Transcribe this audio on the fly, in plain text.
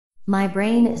My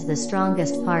brain is the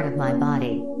strongest part of my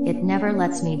body. It never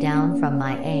lets me down from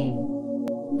my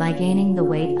aim. By gaining the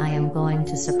weight, I am going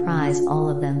to surprise all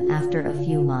of them after a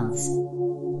few months.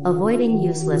 Avoiding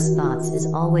useless thoughts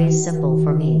is always simple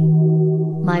for me.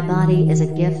 My body is a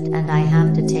gift and I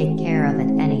have to take care of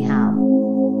it anyhow.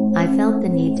 I felt the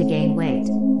need to gain weight,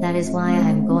 that is why I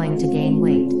am going to gain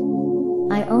weight.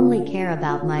 I only care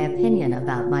about my opinion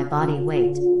about my body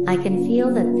weight. I can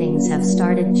feel that things have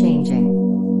started changing.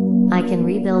 I can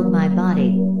rebuild my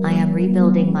body. I am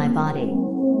rebuilding my body.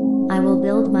 I will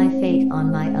build my fate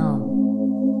on my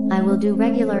own. I will do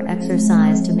regular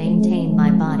exercise to maintain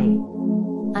my body.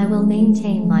 I will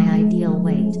maintain my ideal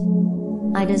weight.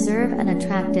 I deserve an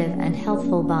attractive and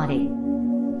healthful body.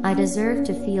 I deserve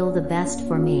to feel the best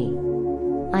for me.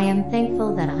 I am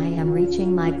thankful that I am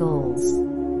reaching my goals.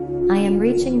 I am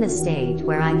reaching the stage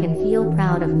where I can feel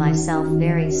proud of myself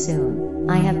very soon.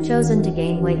 I have chosen to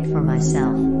gain weight for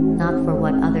myself, not for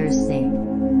what others think.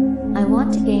 I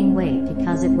want to gain weight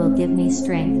because it will give me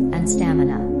strength and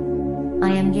stamina.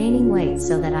 I am gaining weight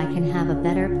so that I can have a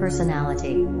better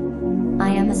personality. I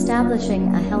am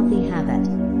establishing a healthy habit.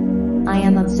 I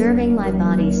am observing my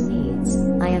body's needs.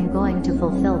 I am going to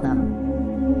fulfill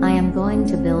them. I am going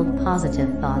to build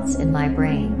positive thoughts in my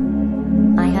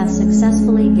brain. I have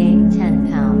successfully gained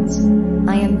 10 pounds.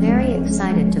 I am very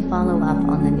excited to follow up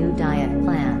on the new diet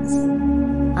plans.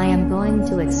 I am going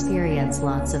to experience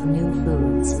lots of new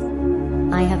foods.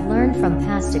 I have learned from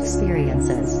past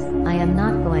experiences. I am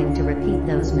not going to repeat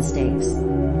those mistakes.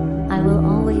 I will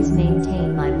always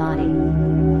maintain my body.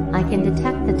 I can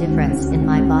detect the difference in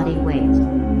my body weight.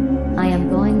 I am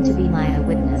going to be my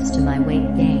eyewitness to my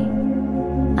weight gain.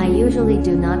 I usually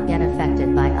do not get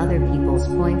affected by other people's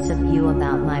points of view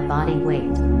about my body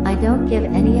weight. I don't give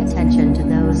any attention to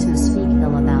those who speak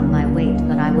ill about my weight,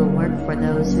 but I will work for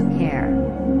those who care.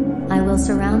 I will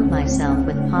surround myself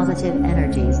with positive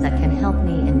energies that can help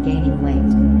me in gaining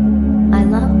weight. I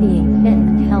love being fit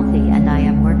and healthy and I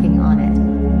am working on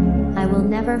it. I will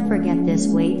never forget this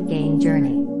weight gain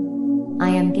journey. I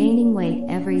am gaining weight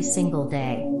every single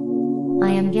day.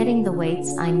 I am getting the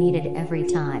weights I needed every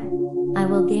time. I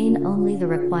will gain only the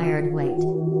required weight.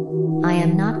 I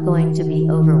am not going to be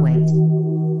overweight.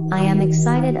 I am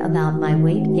excited about my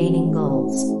weight gaining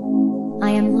goals. I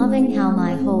am loving how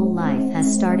my whole life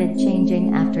has started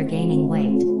changing after gaining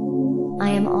weight.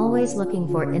 I am always looking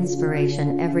for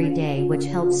inspiration every day, which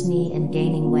helps me in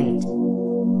gaining weight.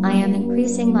 I am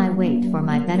increasing my weight for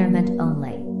my betterment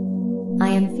only. I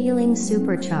am feeling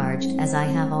supercharged as I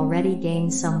have already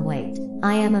gained some weight.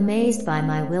 I am amazed by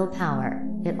my willpower.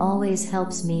 It always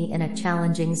helps me in a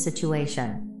challenging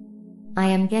situation. I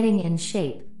am getting in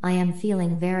shape. I am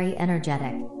feeling very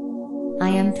energetic. I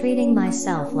am treating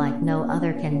myself like no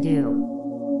other can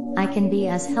do. I can be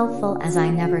as healthful as I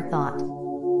never thought.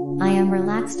 I am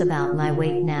relaxed about my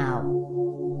weight now.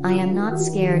 I am not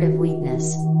scared of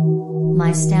weakness.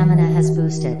 My stamina has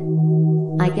boosted.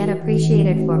 I get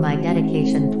appreciated for my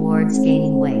dedication towards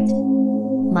gaining weight.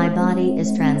 My body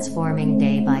is transforming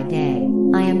day by day.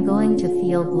 I am going to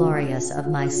feel glorious of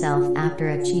myself after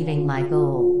achieving my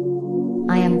goal.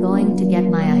 I am going to get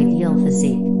my ideal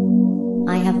physique.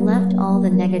 I have left all the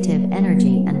negative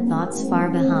energy and thoughts far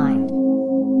behind.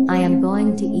 I am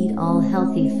going to eat all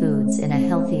healthy foods in a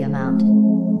healthy amount.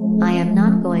 I am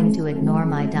not going to ignore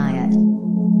my diet.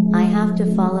 I have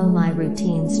to follow my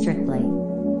routine strictly.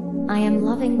 I am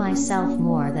loving myself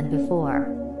more than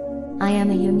before. I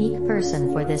am a unique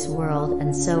person for this world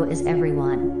and so is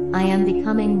everyone. I am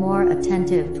becoming more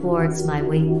attentive towards my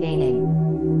weight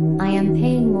gaining. I am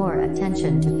paying more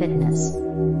attention to fitness.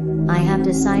 I have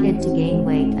decided to gain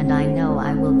weight and I know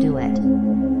I will do it.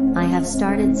 I have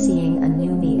started seeing a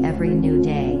new me every new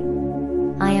day.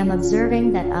 I am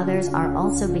observing that others are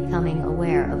also becoming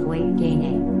aware of weight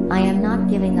gaining. I am not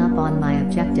giving up on my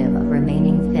objective of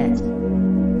remaining fit.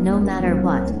 No matter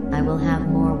what, I will have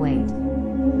more weight.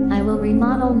 I will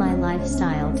remodel my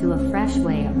lifestyle to a fresh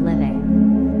way of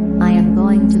living. I am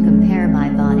going to compare my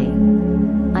body.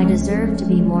 I deserve to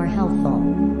be more healthful.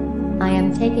 I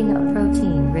am taking a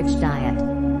protein-rich diet.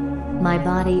 My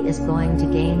body is going to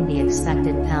gain the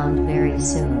expected pound very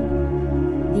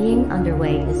soon. Being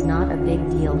underweight is not a big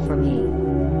deal for me.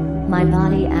 My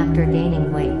body after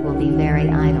gaining weight will be very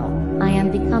idle. I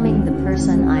am becoming the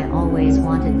person I always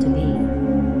wanted to be.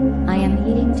 I am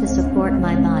eating to support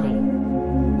my body.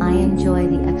 I enjoy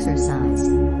the exercise.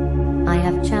 I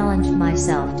have challenged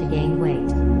myself to gain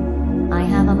weight. I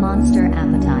have a monster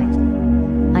appetite.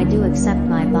 I do accept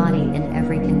my body in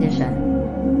every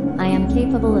condition. I am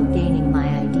capable of gaining my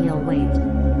ideal weight.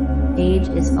 Age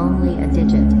is only a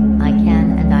digit. I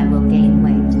can and I will gain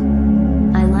weight.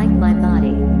 I like my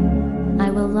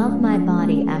I will love my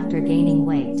body after gaining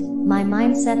weight. My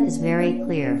mindset is very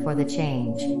clear for the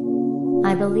change.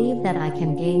 I believe that I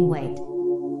can gain weight.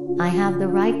 I have the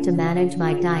right to manage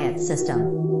my diet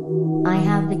system. I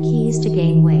have the keys to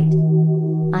gain weight.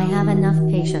 I have enough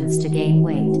patience to gain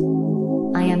weight.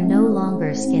 I am no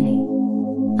longer skinny.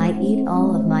 I eat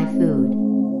all of my food.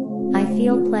 I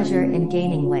feel pleasure in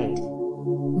gaining weight.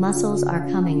 Muscles are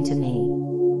coming to me.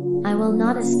 I will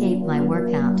not escape my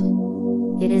workout.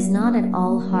 It is not at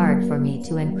all hard for me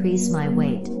to increase my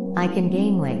weight. I can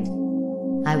gain weight.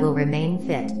 I will remain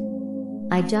fit.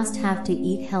 I just have to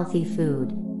eat healthy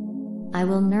food. I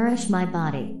will nourish my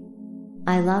body.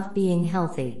 I love being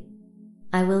healthy.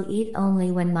 I will eat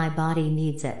only when my body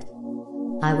needs it.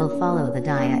 I will follow the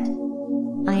diet.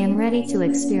 I am ready to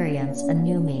experience a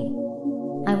new me.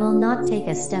 I will not take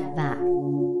a step back.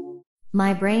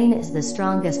 My brain is the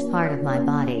strongest part of my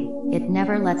body. It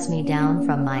never lets me down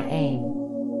from my aim.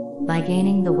 By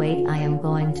gaining the weight, I am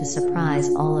going to surprise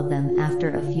all of them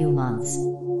after a few months.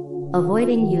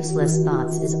 Avoiding useless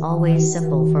thoughts is always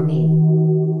simple for me.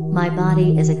 My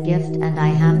body is a gift and I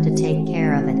have to take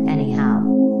care of it anyhow.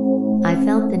 I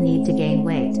felt the need to gain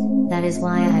weight, that is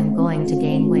why I am going to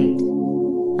gain weight.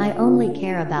 I only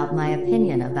care about my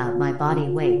opinion about my body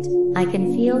weight. I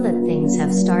can feel that things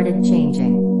have started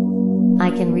changing. I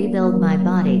can rebuild my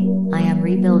body. I am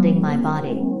rebuilding my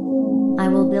body. I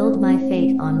will build my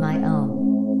fate on my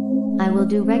own. I will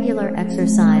do regular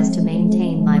exercise to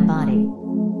maintain my body.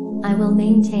 I will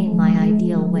maintain my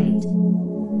ideal weight.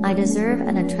 I deserve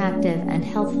an attractive and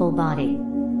healthful body.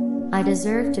 I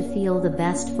deserve to feel the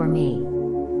best for me.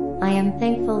 I am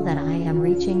thankful that I am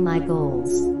reaching my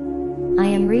goals. I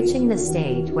am reaching the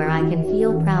stage where I can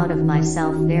feel proud of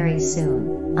myself very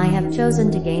soon. I have chosen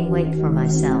to gain weight for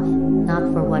myself,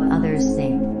 not for what others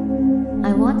think.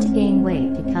 I want to gain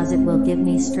weight because it will give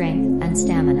me strength and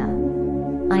stamina.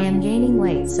 I am gaining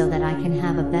weight so that I can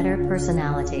have a better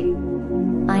personality.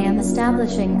 I am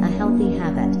establishing a healthy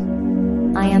habit.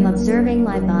 I am observing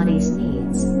my body's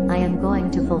needs. I am going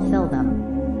to fulfill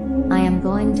them. I am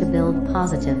going to build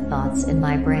positive thoughts in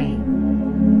my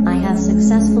brain. I have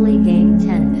successfully gained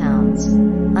 10 pounds.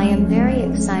 I am very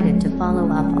excited to follow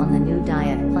up on the new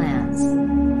diet plans.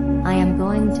 I am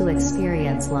going to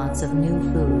experience lots of new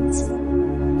foods.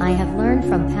 I have learned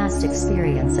from past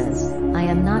experiences. I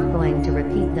am not going to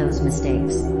repeat those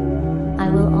mistakes. I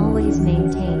will always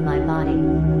maintain my body.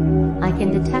 I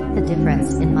can detect the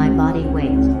difference in my body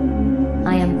weight.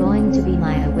 I am going to be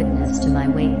my eyewitness to my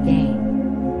weight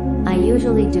gain. I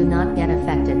usually do not get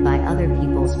affected by other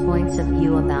people's points of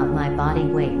view about my body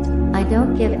weight. I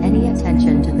don't give any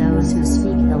attention to those who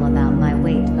speak ill about my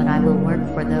weight, but I will work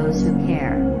for those who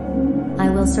care. I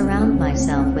will surround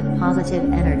myself with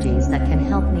positive energies that can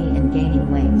help me in gaining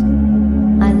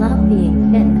weight. I love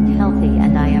being fit and healthy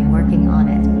and I am working on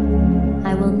it.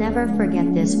 I will never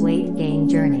forget this weight gain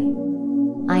journey.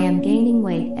 I am gaining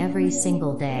weight every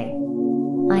single day.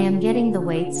 I am getting the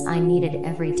weights I needed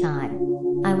every time.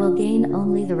 I will gain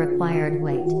only the required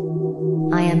weight.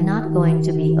 I am not going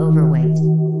to be overweight.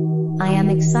 I am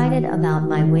excited about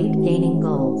my weight gaining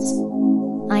goals.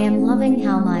 I am loving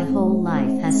how my whole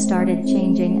life has started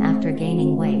changing after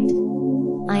gaining weight.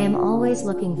 I am always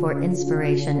looking for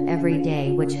inspiration every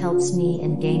day, which helps me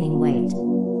in gaining weight.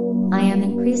 I am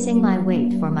increasing my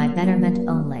weight for my betterment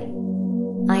only.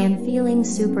 I am feeling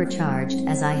supercharged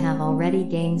as I have already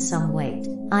gained some weight.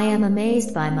 I am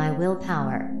amazed by my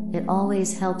willpower. It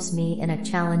always helps me in a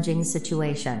challenging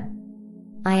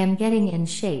situation. I am getting in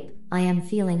shape. I am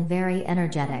feeling very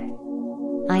energetic.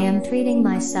 I am treating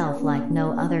myself like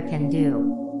no other can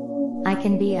do. I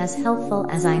can be as healthful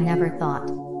as I never thought.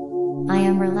 I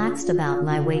am relaxed about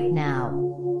my weight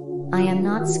now. I am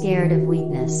not scared of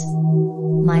weakness.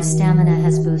 My stamina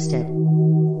has boosted.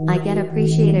 I get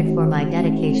appreciated for my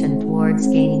dedication towards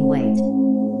gaining weight.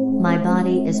 My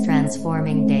body is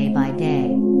transforming day by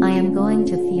day. I am going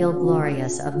to feel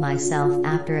glorious of myself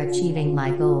after achieving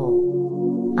my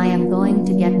goal. I am going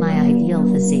to get my ideal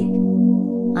physique.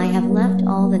 I have left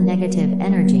all the negative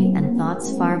energy and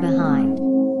thoughts far behind.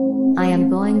 I am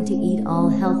going to eat all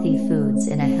healthy foods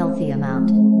in a healthy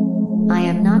amount. I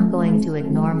am not going to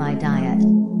ignore my diet.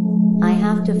 I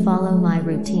have to follow my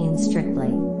routine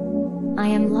strictly. I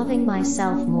am loving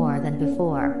myself more than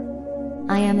before.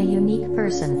 I am a unique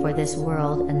person for this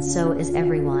world and so is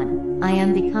everyone. I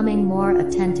am becoming more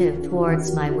attentive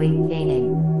towards my weight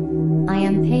gaining. I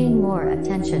am paying more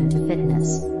attention to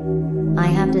fitness. I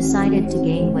have decided to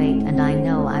gain weight and I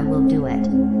know I will do it.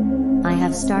 I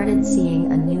have started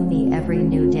seeing a new me every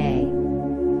new day.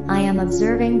 I am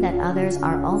observing that others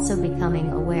are also becoming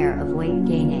aware of weight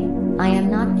gaining. I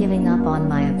am not giving up on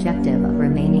my objective of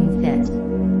remaining fit.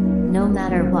 No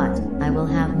matter what, I will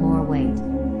have more weight.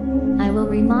 I will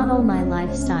remodel my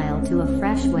lifestyle to a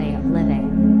fresh way of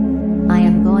living. I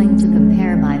am going to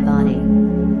compare my body.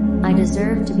 I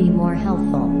deserve to be more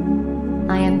healthful.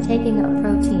 I am taking a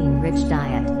protein-rich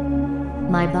diet.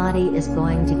 My body is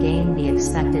going to gain the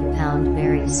expected pound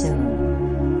very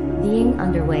soon. Being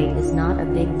underweight is not a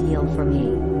big deal for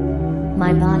me.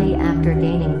 My body after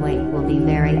gaining weight will be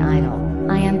very idle.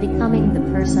 I am becoming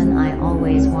the person I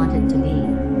always wanted to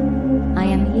be. I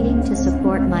am eating to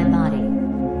support my body.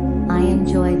 I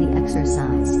enjoy the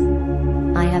exercise.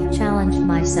 I have challenged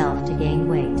myself to gain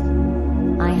weight.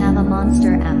 I have a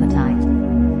monster appetite.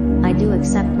 I do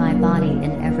accept my body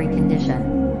in every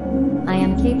condition. I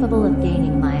am capable of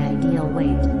gaining my ideal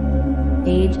weight.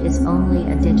 Age is only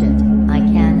a digit. I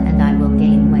can and I will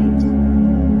gain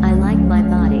weight. I like my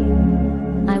body.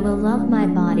 I will love my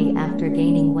body after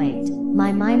gaining weight.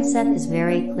 My mindset is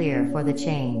very clear for the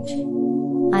change.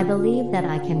 I believe that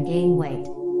I can gain weight.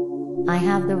 I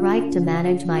have the right to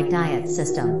manage my diet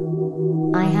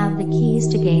system. I have the keys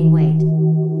to gain weight.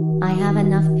 I have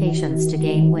enough patience to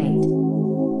gain weight.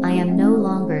 I am no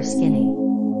longer skinny.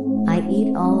 I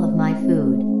eat all of my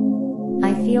food.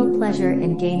 I feel pleasure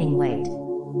in gaining weight.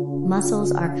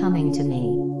 Muscles are coming to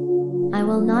me. I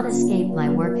will not escape my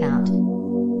workout.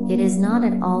 It is not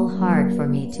at all hard for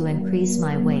me to increase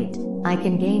my weight. I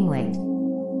can gain weight.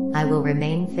 I will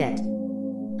remain fit.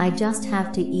 I just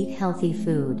have to eat healthy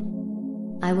food.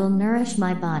 I will nourish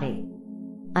my body.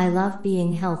 I love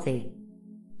being healthy.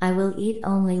 I will eat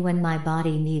only when my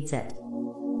body needs it.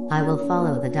 I will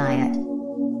follow the diet.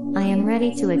 I am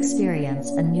ready to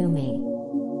experience a new me.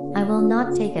 I will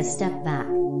not take a step back.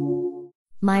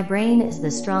 My brain is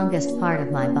the strongest part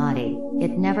of my body.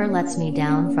 It never lets me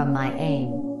down from my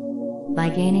aim. By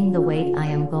gaining the weight, I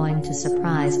am going to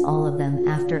surprise all of them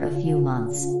after a few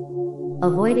months.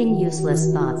 Avoiding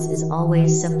useless thoughts is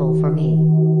always simple for me.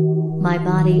 My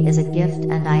body is a gift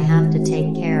and I have to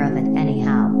take care of it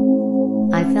anyhow.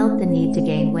 I felt the need to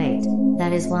gain weight,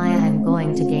 that is why I am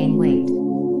going to gain weight.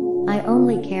 I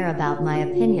only care about my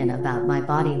opinion about my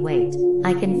body weight.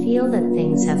 I can feel that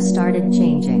things have started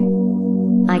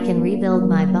changing. I can rebuild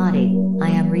my body.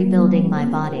 I am rebuilding my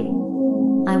body.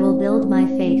 I will build my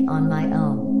fate on my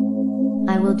own.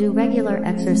 I will do regular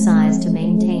exercise to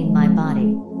maintain my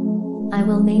body. I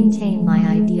will maintain my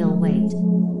ideal weight.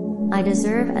 I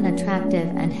deserve an attractive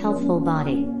and healthful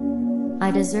body. I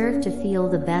deserve to feel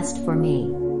the best for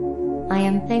me. I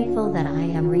am thankful that I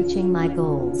am reaching my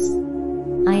goals.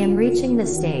 I am reaching the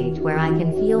stage where I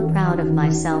can feel proud of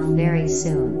myself very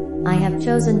soon. I have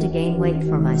chosen to gain weight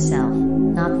for myself,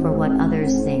 not for what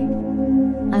others think.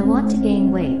 I want to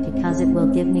gain weight because it will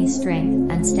give me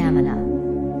strength and stamina.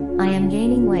 I am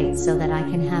gaining weight so that I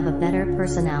can have a better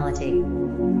personality.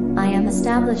 I am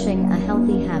establishing a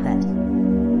healthy habit.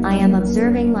 I am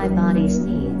observing my body's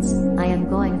needs. I am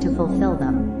going to fulfill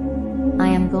them. I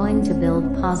am going to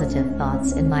build positive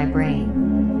thoughts in my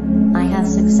brain. I have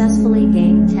successfully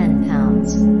gained 10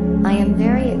 pounds. I am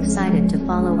very excited to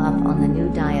follow up on the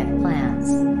new diet plans.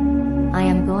 I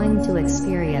am going to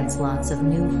experience lots of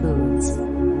new foods.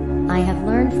 I have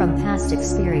learned from past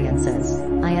experiences.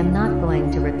 I am not going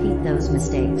to repeat those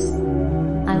mistakes.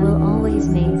 I will always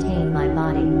maintain my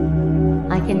body.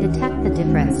 I can detect the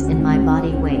difference in my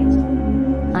body weight.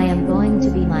 I am going to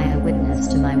be my eyewitness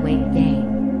to my weight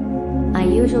gain. I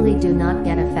usually do not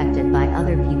get affected by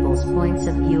other people's points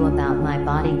of view about my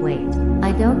body weight.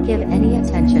 I don't give any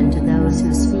attention to those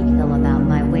who speak ill about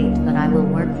my weight, but I will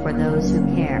work for those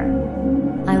who care.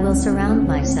 I will surround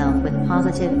myself with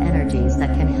positive energies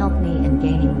that can help me in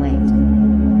gaining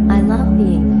weight. I love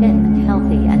being fit and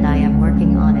healthy and I am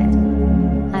working on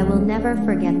it. I will never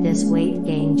forget this weight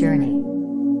gain journey.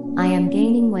 I am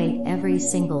gaining weight every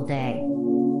single day.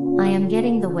 I am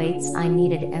getting the weights I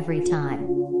needed every time.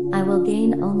 I will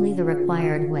gain only the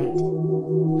required weight.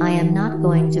 I am not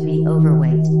going to be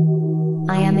overweight.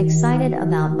 I am excited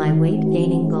about my weight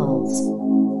gaining goals.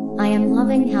 I am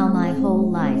loving how my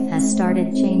whole life has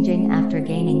started changing after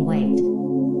gaining weight.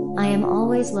 I am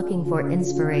always looking for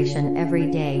inspiration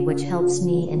every day, which helps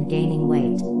me in gaining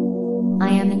weight.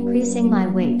 I am increasing my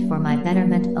weight for my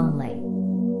betterment only.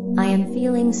 I am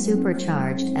feeling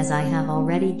supercharged as I have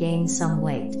already gained some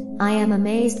weight. I am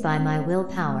amazed by my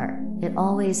willpower. It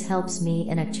always helps me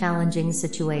in a challenging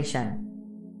situation.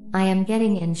 I am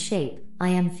getting in shape. I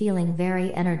am feeling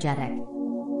very energetic.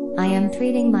 I am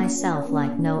treating myself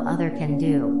like no other can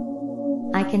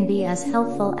do. I can be as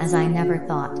healthful as I never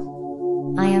thought.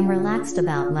 I am relaxed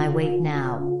about my weight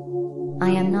now. I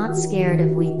am not scared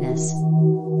of weakness.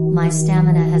 My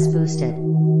stamina has boosted.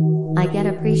 I get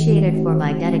appreciated for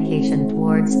my dedication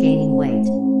towards gaining weight.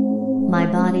 My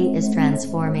body is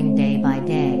transforming day by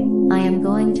day. I am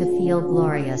going to feel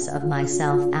glorious of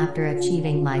myself after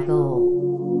achieving my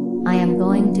goal. I am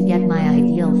going to get my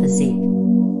ideal physique.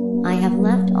 I have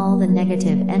left all the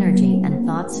negative energy and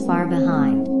thoughts far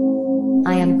behind.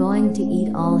 I am going to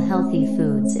eat all healthy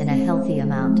foods in a healthy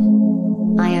amount.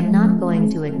 I am not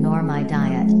going to ignore my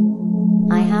diet.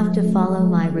 I have to follow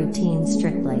my routine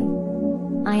strictly.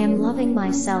 I am loving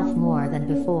myself more than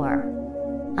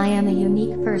before. I am a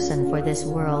unique person for this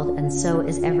world, and so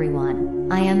is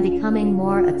everyone. I am becoming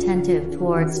more attentive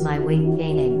towards my weight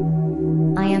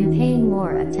gaining. I am paying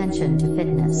more attention to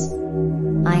fitness.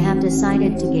 I have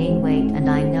decided to gain weight, and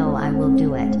I know I will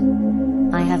do it.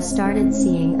 I have started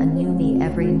seeing a new me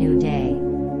every new day.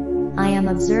 I am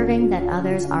observing that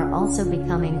others are also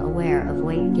becoming aware of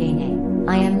weight gaining.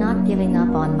 I am not giving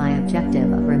up on my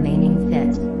objective of remaining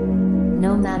fit.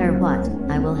 No matter what,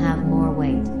 I will have more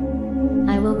weight.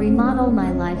 I will remodel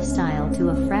my lifestyle to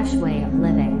a fresh way of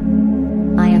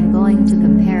living. I am going to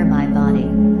compare my body.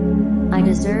 I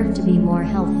deserve to be more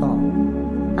healthful.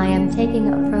 I am taking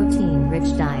a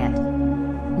protein-rich diet.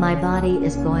 My body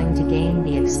is going to gain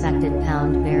the expected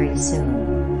pound very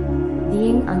soon.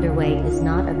 Being underweight is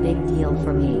not a big deal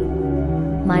for me.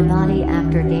 My body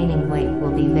after gaining weight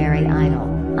will be very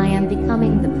idle. I am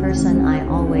becoming the person I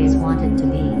always wanted to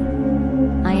be.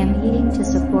 I am eating to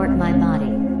support my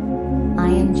body. I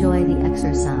enjoy the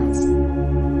exercise.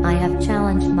 I have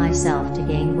challenged myself to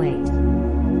gain weight.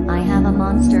 I have a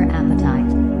monster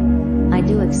appetite. I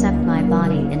do accept my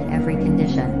body in every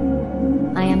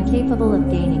condition. I am capable of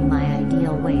gaining my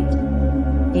ideal weight.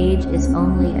 Age is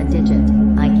only a digit.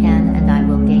 I can and I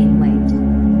will gain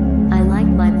weight. I like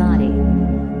my body.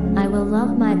 I will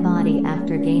love my body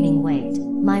after gaining weight.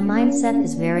 My mindset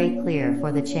is very clear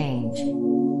for the change.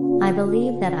 I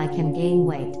believe that I can gain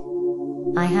weight.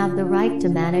 I have the right to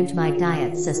manage my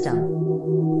diet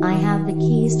system. I have the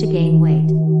keys to gain weight.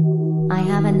 I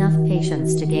have enough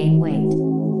patience to gain weight.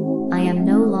 I am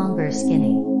no longer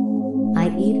skinny.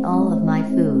 I eat all of my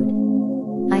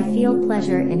food. I feel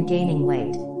pleasure in gaining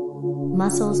weight.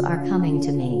 Muscles are coming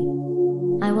to me.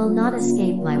 I will not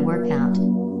escape my workout.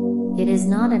 It is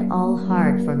not at all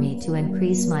hard for me to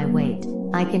increase my weight.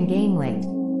 I can gain weight.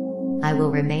 I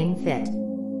will remain fit.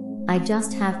 I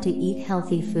just have to eat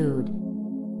healthy food.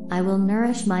 I will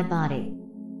nourish my body.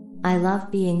 I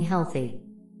love being healthy.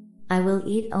 I will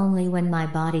eat only when my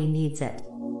body needs it.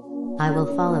 I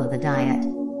will follow the diet.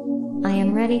 I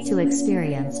am ready to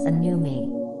experience a new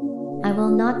me. I will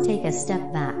not take a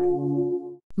step back.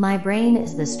 My brain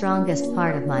is the strongest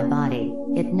part of my body.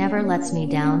 It never lets me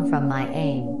down from my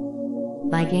aim.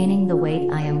 By gaining the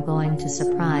weight, I am going to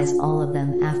surprise all of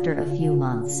them after a few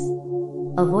months.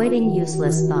 Avoiding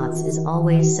useless thoughts is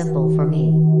always simple for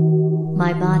me.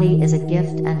 My body is a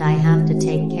gift and I have to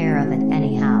take care of it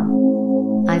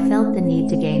anyhow. I felt the need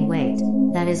to gain weight.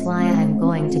 That is why I am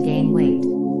going to gain weight.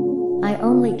 I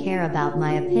only care about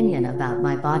my opinion about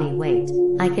my body weight.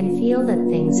 I can feel that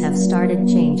things have started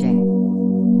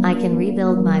changing. I can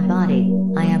rebuild my body.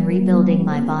 I am rebuilding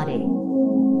my body.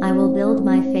 I will build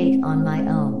my fate on my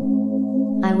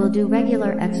own. I will do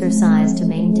regular exercise to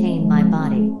maintain my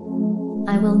body.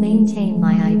 I will maintain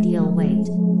my ideal weight.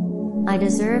 I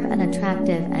deserve an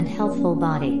attractive and healthful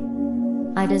body.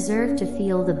 I deserve to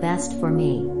feel the best for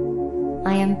me.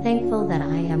 I am thankful that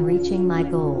I am reaching my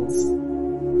goals.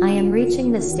 I am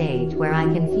reaching the stage where I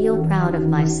can feel proud of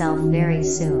myself very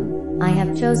soon. I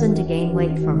have chosen to gain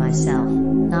weight for myself,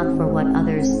 not for what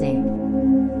others think.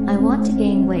 I want to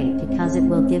gain weight because it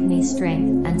will give me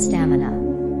strength and stamina.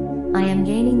 I am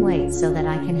gaining weight so that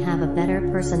I can have a better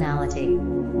personality.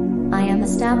 I am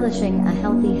establishing a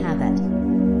healthy habit.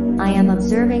 I am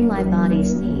observing my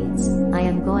body's needs. I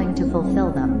am going to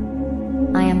fulfill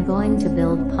them. I am going to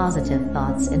build positive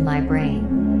thoughts in my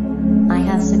brain. I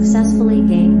have successfully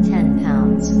gained 10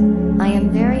 pounds. I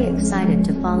am very excited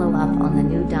to follow up on the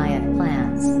new diet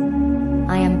plans.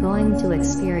 I am going to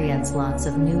experience lots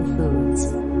of new foods.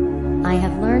 I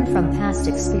have learned from past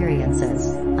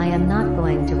experiences. I am not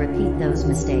going to repeat those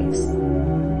mistakes.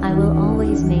 I will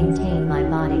always maintain my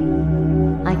body.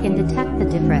 I can detect the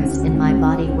difference in my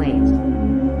body weight.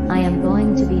 I am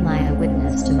going to be my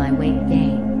eyewitness to my weight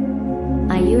gain.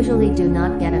 I usually do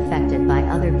not get affected by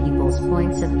other people's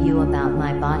points of view about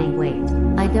my body weight.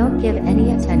 I don't give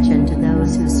any attention to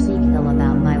those who speak ill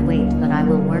about my weight, but I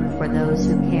will work for those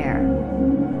who care.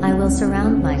 I will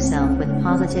surround myself with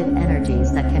positive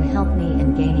energies that can help me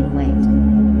in gaining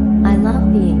weight. I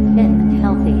love being fit and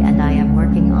healthy and I am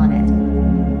working on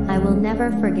it. I will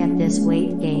never forget this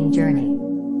weight gain journey.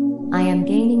 I am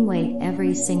gaining weight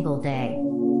every single day.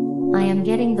 I am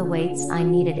getting the weights I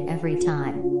needed every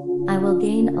time. I will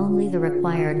gain only the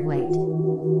required weight.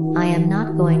 I am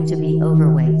not going to be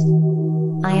overweight.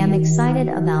 I am excited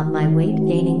about my weight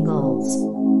gaining goals.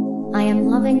 I am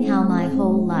loving how my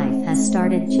whole life has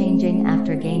started changing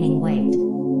after gaining weight.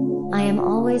 I am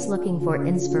always looking for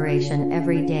inspiration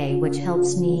every day, which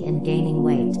helps me in gaining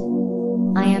weight.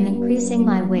 I am increasing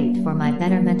my weight for my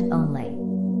betterment only.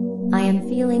 I am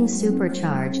feeling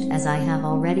supercharged as I have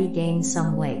already gained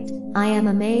some weight. I am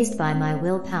amazed by my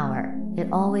willpower. It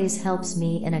always helps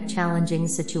me in a challenging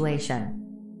situation.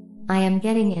 I am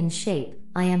getting in shape.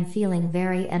 I am feeling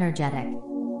very energetic.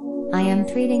 I am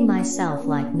treating myself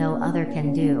like no other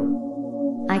can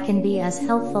do. I can be as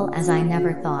healthful as I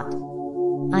never thought.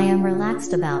 I am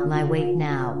relaxed about my weight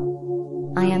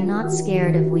now. I am not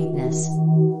scared of weakness.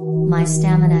 My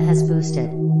stamina has boosted.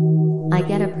 I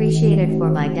get appreciated for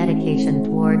my dedication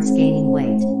towards gaining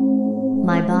weight.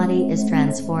 My body is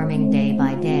transforming day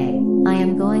by day. I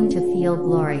am going to feel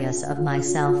glorious of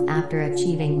myself after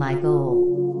achieving my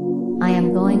goal. I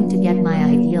am going to get my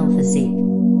ideal physique.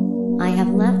 I have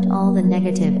left all the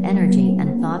negative energy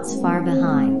and thoughts far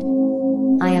behind.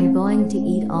 I am going to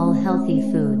eat all healthy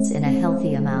foods in a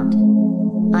healthy amount.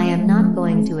 I am not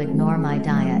going to ignore my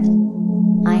diet.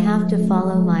 I have to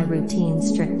follow my routine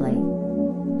strictly.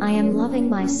 I am loving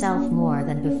myself more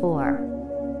than before.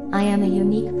 I am a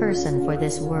unique person for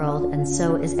this world, and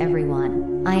so is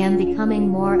everyone. I am becoming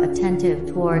more attentive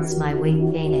towards my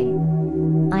weight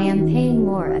gaining. I am paying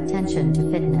more attention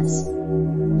to fitness.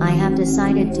 I have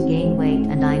decided to gain weight,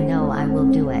 and I know I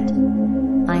will do it.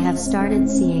 I have started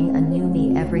seeing a new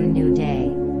me every new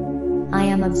day. I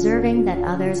am observing that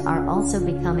others are also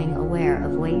becoming aware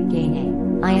of weight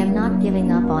gaining. I am not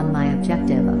giving up on my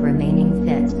objective of remaining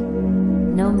fit.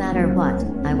 No matter what,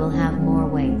 I will have more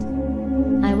weight.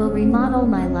 I will remodel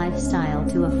my lifestyle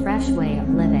to a fresh way of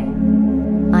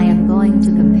living. I am going to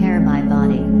compare my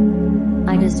body.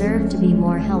 I deserve to be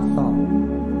more healthful.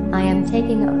 I am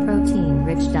taking a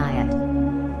protein-rich diet.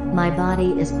 My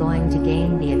body is going to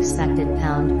gain the expected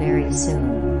pound very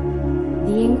soon.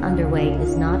 Being underweight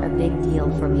is not a big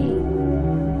deal for me.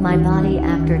 My body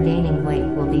after gaining weight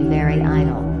will be very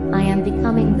idle. I am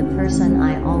becoming the person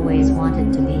I always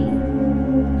wanted to be.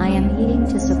 I am eating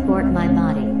to support my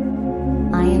body.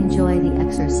 I enjoy the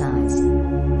exercise.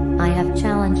 I have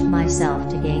challenged myself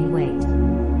to gain weight.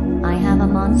 I have a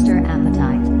monster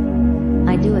appetite.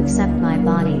 I do accept my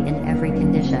body in every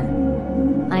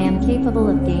condition. I am capable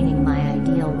of gaining my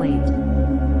ideal weight.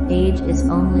 Age is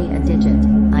only a digit.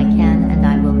 I can and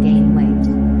I will gain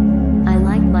weight. I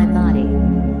like my body.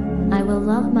 I will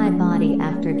love my body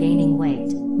after gaining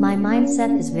weight. My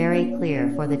mindset is very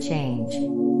clear for the change.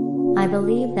 I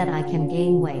believe that I can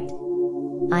gain weight.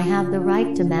 I have the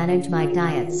right to manage my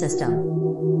diet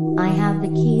system. I have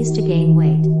the keys to gain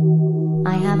weight.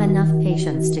 I have enough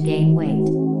patience to gain weight.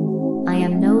 I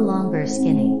am no longer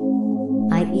skinny.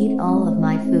 I eat all of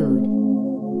my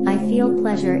food. I feel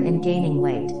pleasure in gaining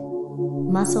weight.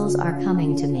 Muscles are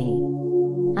coming to me.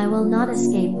 I will not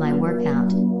escape my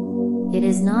workout. It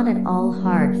is not at all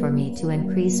hard for me to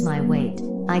increase my weight.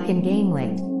 I can gain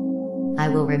weight. I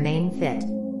will remain fit.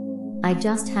 I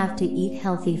just have to eat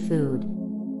healthy food.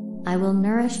 I will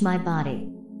nourish my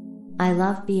body. I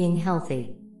love being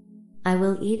healthy. I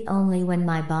will eat only when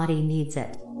my body needs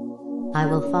it. I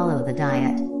will follow the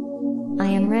diet. I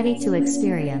am ready to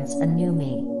experience a new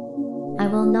me. I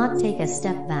will not take a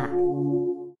step back.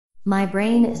 My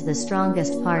brain is the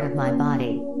strongest part of my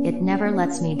body. It never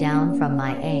lets me down from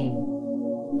my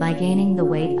aim. By gaining the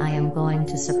weight, I am going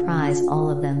to surprise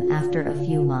all of them after a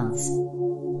few months.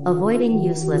 Avoiding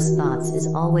useless thoughts is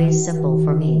always simple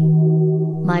for me.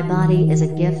 My body is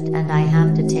a gift and I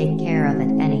have to take care of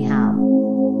it anyhow.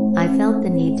 I felt the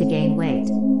need to gain weight.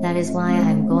 That is why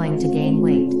I am going to gain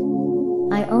weight.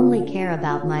 I only care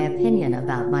about my opinion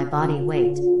about my body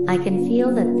weight. I can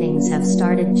feel that things have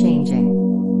started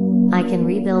changing. I can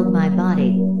rebuild my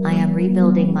body. I am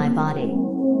rebuilding my body.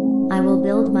 I will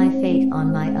build my fate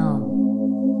on my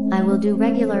own. I will do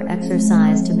regular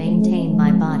exercise to maintain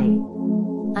my body.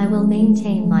 I will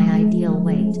maintain my ideal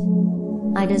weight.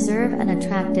 I deserve an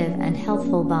attractive and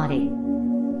healthful body.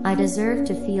 I deserve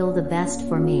to feel the best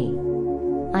for me.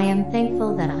 I am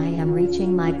thankful that I am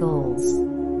reaching my goals.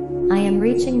 I am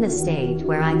reaching the stage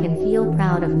where I can feel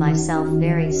proud of myself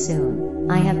very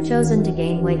soon. I have chosen to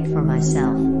gain weight for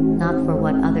myself, not for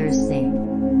what others think.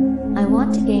 I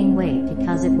want to gain weight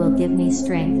because it will give me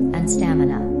strength and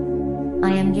stamina.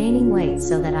 I am gaining weight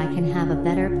so that I can have a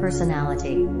better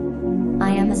personality. I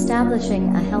am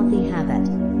establishing a healthy habit.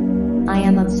 I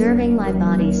am observing my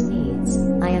body's needs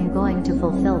targets, I am going to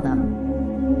fulfill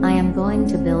them. I am going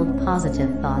to build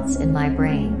positive thoughts in my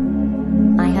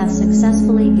brain. I have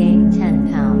successfully gained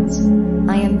 10 pounds.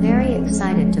 I am very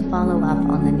excited to follow up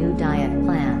on the new diet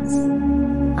plans.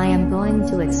 I am going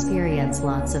to experience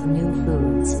lots of new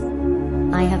foods.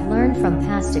 I have learned from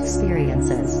past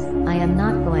experiences. I am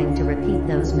not going to repeat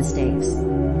those mistakes.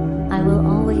 I will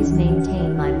always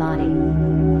maintain my body.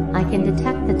 I can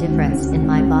detect the difference in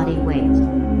my body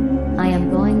weight. I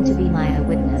am going to be my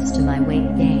eyewitness to my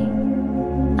weight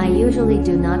gain. I usually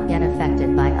do not get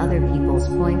affected by other people's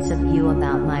points of view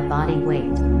about my body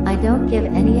weight. I don't give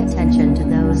any attention to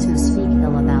those who speak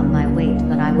ill about my weight,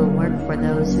 but I will work for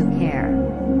those who care.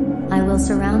 I will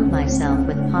surround myself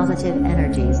with positive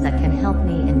energies that can help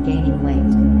me in gaining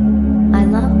weight. I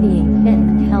love being fit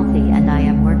and healthy, and I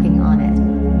am working on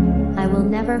it. I will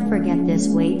never forget this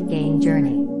weight gain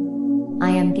journey.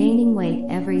 I am gaining weight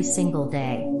every single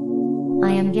day. I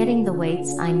am getting the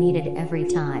weights I needed every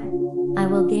time. I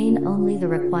will gain only the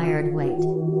required weight.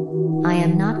 I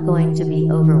am not going to be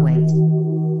overweight.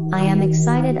 I am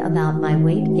excited about my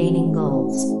weight gaining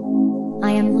goals. I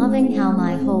am loving how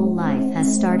my whole life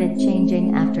has started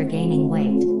changing after gaining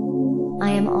weight.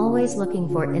 I am always looking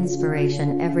for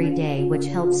inspiration every day, which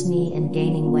helps me in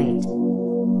gaining weight.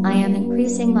 I am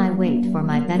increasing my weight for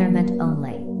my betterment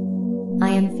only. I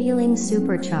am feeling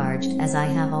supercharged as I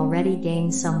have already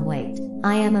gained some weight.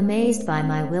 I am amazed by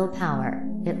my willpower.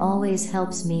 It always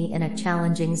helps me in a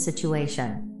challenging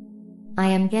situation. I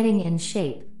am getting in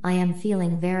shape. I am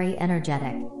feeling very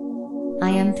energetic. I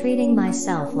am treating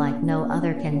myself like no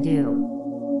other can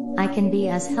do. I can be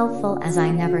as healthful as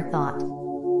I never thought.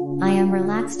 I am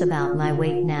relaxed about my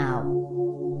weight now.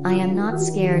 I am not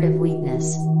scared of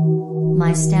weakness.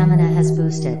 My stamina has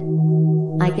boosted.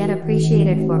 I get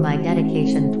appreciated for my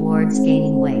dedication towards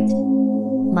gaining weight.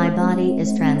 My body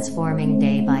is transforming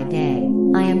day by day.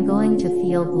 I am going to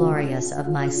feel glorious of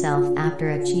myself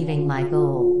after achieving my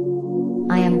goal.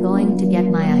 I am going to get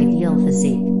my ideal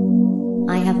physique.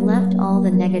 I have left all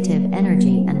the negative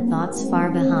energy and thoughts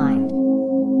far behind.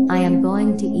 I am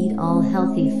going to eat all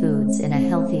healthy foods in a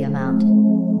healthy amount.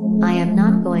 I am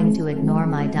not going to ignore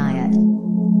my diet.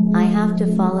 I have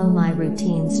to follow my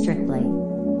routine strictly.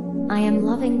 I am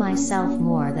loving myself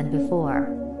more than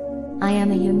before. I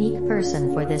am a unique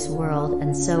person for this world,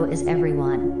 and so is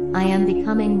everyone. I am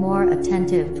becoming more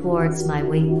attentive towards my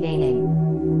weight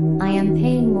gaining. I am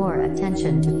paying more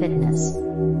attention to fitness.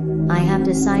 I have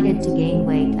decided to gain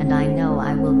weight, and I know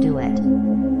I will do it.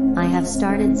 I have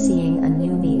started seeing a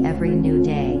new me every new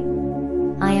day.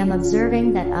 I am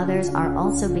observing that others are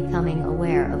also becoming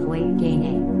aware of weight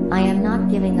gaining. I am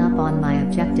not giving up on my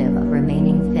objective of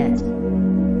remaining fit.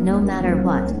 No matter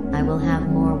what, I will have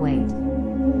more weight.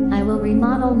 I will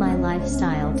remodel my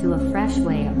lifestyle to a fresh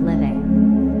way of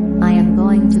living. I am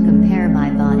going to compare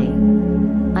my body.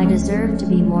 I deserve to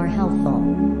be more healthful.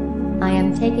 I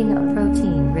am taking a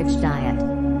protein-rich diet.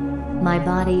 My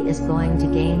body is going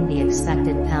to gain the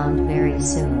expected pound very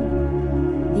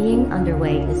soon. Being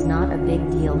underweight is not a big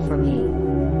deal for me.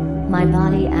 My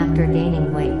body after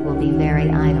gaining weight will be very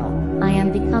idle. I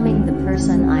am becoming the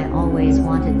person I always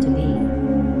wanted to be.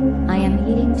 I am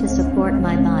eating to support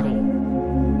my body.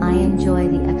 I enjoy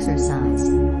the exercise.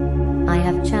 I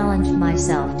have challenged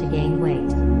myself to gain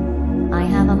weight. I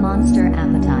have a monster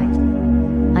appetite.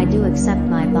 I do accept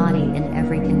my body in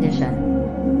every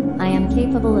condition. I am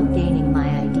capable of gaining my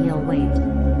ideal weight.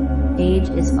 Age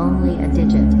is only a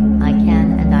digit. I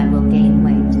can and I will gain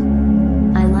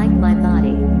weight. I like my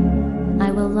body.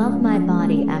 I will love my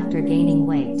body after gaining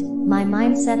weight. My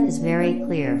mindset is very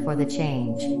clear for the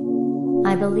change.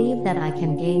 I believe that I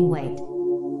can gain weight.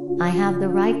 I have the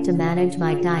right to manage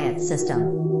my diet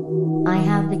system. I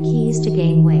have the keys to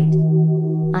gain weight.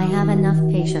 I have enough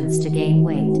patience to gain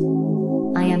weight.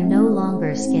 I am no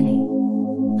longer skinny.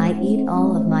 I eat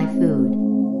all of my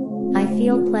food. I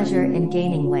feel pleasure in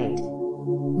gaining weight.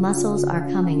 Muscles are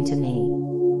coming to me.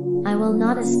 I will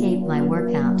not escape my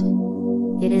workout.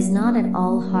 It is not at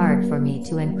all hard for me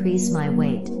to increase my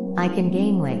weight. I can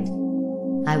gain weight.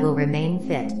 I will remain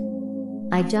fit.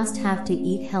 I just have to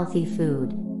eat healthy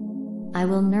food. I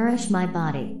will nourish my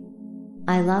body.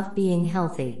 I love being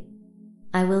healthy.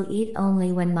 I will eat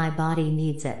only when my body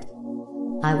needs it.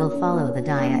 I will follow the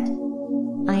diet.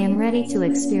 I am ready to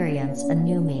experience a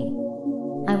new me.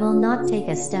 I will not take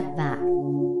a step back.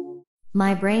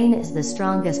 My brain is the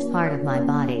strongest part of my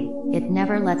body. It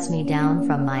never lets me down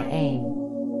from my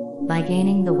aim. By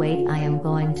gaining the weight, I am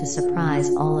going to surprise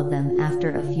all of them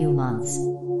after a few months.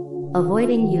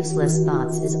 Avoiding useless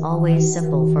thoughts is always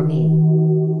simple for me.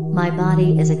 My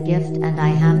body is a gift and I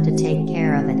have to take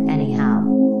care of it anyhow.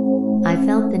 I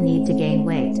felt the need to gain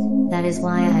weight, that is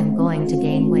why I am going to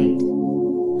gain weight.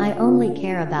 I only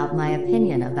care about my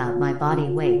opinion about my body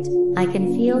weight. I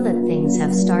can feel that things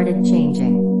have started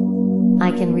changing.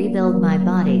 I can rebuild my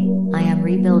body. I am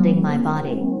rebuilding my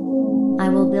body. I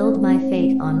will build my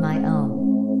fate on my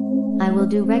own. I will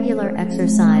do regular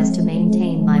exercise to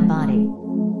maintain my body.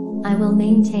 I will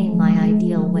maintain my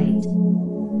ideal weight.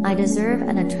 I deserve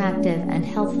an attractive and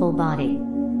healthful body.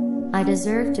 I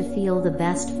deserve to feel the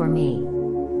best for me.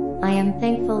 I am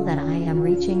thankful that I am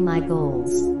reaching my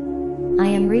goals. I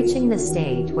am reaching the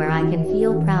stage where I can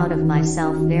feel proud of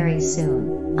myself very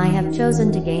soon. I have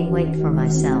chosen to gain weight for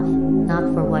myself,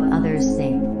 not for what others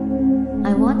think.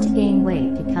 I want to gain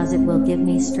weight because it will give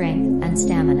me strength and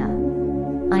stamina.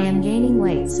 I am gaining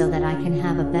weight so that I can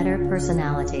have a better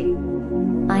personality.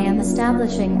 I am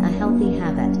establishing a healthy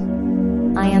habit.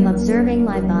 I am observing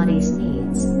my body's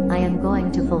needs. I am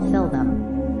going to fulfill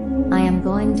them. I am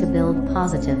going to build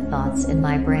positive thoughts in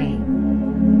my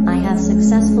brain. I have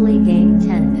successfully gained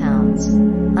 10 pounds.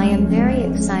 I am very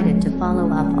excited to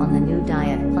follow up on the new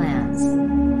diet plans.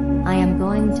 I am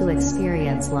going to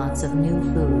experience lots of new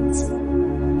foods.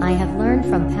 I have learned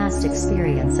from past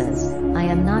experiences. I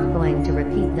am not going to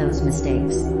repeat those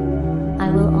mistakes. I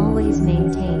will always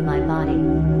maintain my body.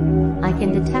 I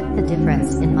can detect the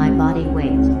difference in my body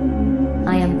weight.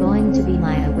 I am going to be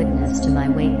my eyewitness to my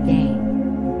weight gain.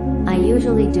 I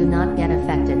usually do not get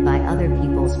affected by other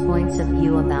people's points of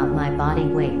view about my body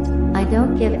weight. I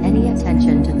don't give any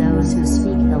attention to those who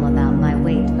speak ill about my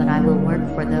weight, but I will work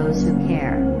for those who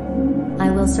care.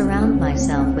 I will surround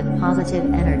myself with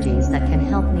positive energies that can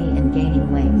help me in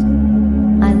gaining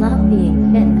weight. I love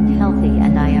being fit and healthy,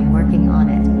 and I am working on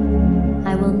it.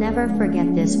 I will never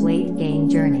forget this weight gain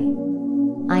journey.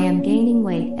 I am gaining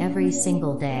weight every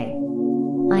single day.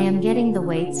 I am getting the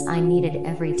weights I needed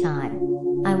every time.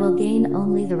 I will gain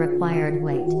only the required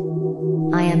weight.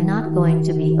 I am not going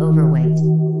to be overweight.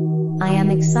 I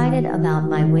am excited about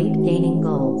my weight gaining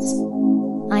goals.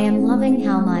 I am loving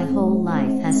how my whole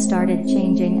life has started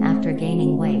changing after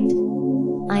gaining weight.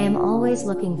 I am always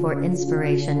looking for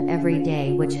inspiration every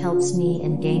day, which helps me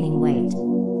in gaining weight.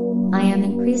 I am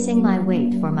increasing my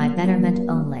weight for my betterment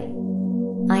only.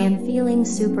 I am feeling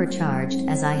supercharged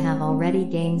as I have already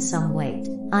gained some weight.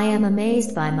 I am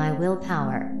amazed by my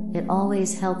willpower. It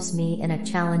always helps me in a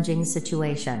challenging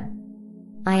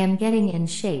situation. I am getting in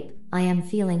shape. I am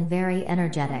feeling very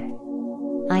energetic.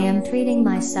 I am treating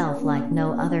myself like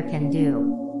no other can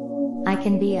do. I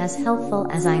can be as healthful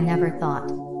as I never thought.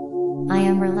 I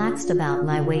am relaxed about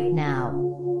my weight now.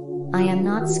 I am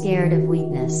not scared of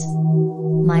weakness.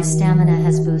 My stamina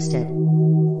has boosted.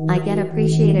 I get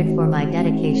appreciated for my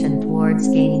dedication towards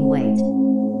gaining weight.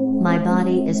 My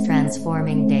body is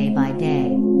transforming day by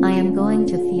day. I am going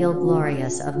to feel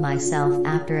glorious of myself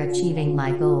after achieving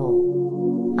my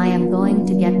goal. I am going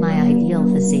to get my ideal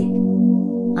physique.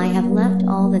 I have left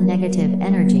all the negative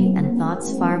energy and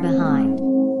thoughts far behind.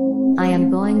 I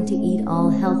am going to eat all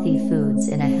healthy foods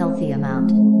in a healthy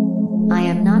amount. I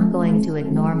am not going to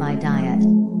ignore my diet.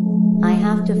 I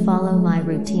have to follow my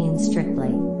routine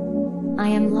strictly. I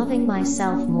am loving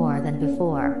myself more than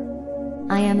before.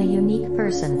 I am a unique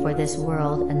person for this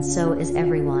world, and so is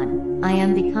everyone. I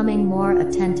am becoming more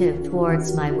attentive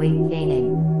towards my weight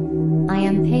gaining. I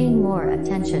am paying more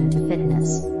attention to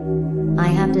fitness. I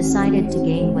have decided to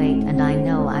gain weight, and I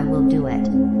know I will do it.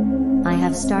 I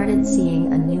have started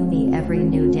seeing a new me every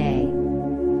new day.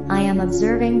 I am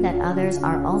observing that others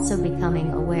are also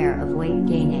becoming aware of weight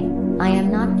gaining. I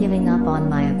am not giving up on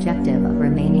my objective of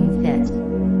remaining fit.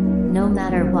 No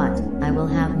matter what, I will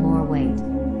have more weight.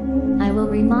 I will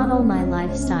remodel my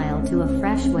lifestyle to a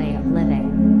fresh way of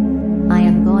living. I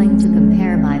am going to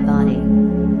compare my body.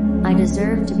 I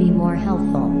deserve to be more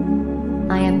healthful.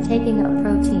 I am taking a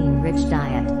protein-rich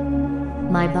diet.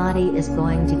 My body is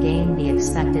going to gain the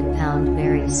expected pound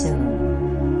very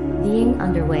soon. Being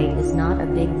underweight is not a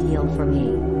big deal for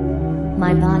me.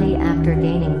 My body after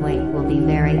gaining weight will be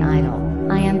very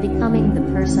idle. I am becoming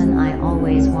the person I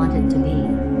always wanted to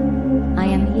be. I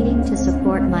am eating to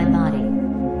support my body.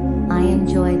 I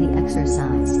enjoy the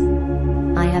exercise.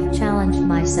 I have challenged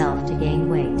myself to gain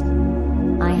weight.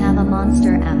 I have a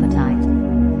monster appetite.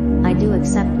 I do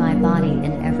accept my body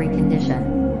in every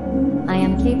condition. I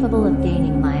am capable of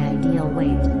gaining my ideal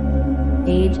weight.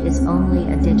 Age is only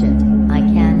a digit. I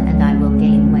can and I will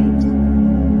gain weight.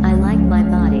 I like my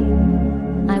body.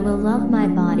 I will love my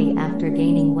body after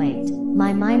gaining weight.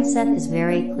 My mindset is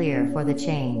very clear for the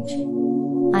change.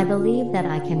 I believe that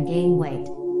I can gain weight.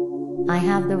 I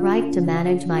have the right to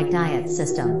manage my diet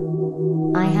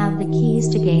system. I have the keys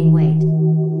to gain weight.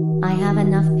 I have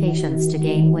enough patience to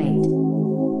gain weight.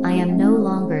 I am no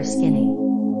longer skinny.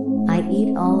 I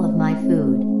eat all of my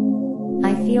food.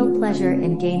 I feel pleasure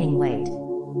in gaining weight.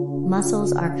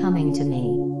 Muscles are coming to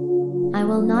me. I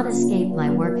will not escape my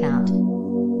workout.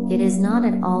 It is not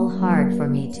at all hard for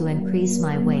me to increase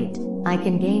my weight. I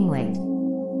can gain weight.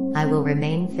 I will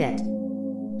remain fit.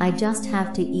 I just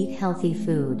have to eat healthy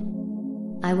food.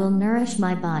 I will nourish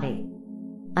my body.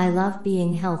 I love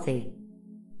being healthy.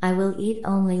 I will eat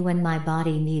only when my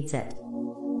body needs it.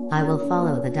 I will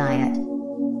follow the diet.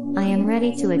 I am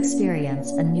ready to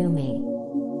experience a new me.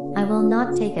 I will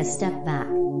not take a step back.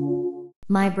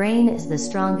 My brain is the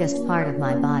strongest part of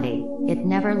my body. It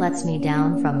never lets me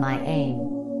down from my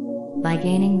aim. By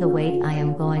gaining the weight, I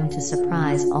am going to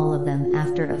surprise all of them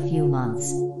after a few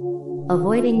months.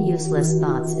 Avoiding useless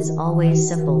thoughts is always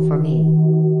simple for me.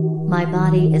 My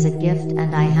body is a gift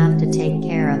and I have to take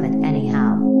care of it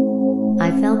anyhow. I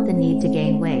felt the need to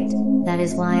gain weight. That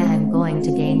is why I am going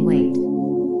to gain weight.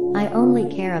 I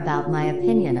only care about my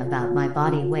opinion about my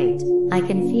body weight. I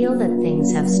can feel that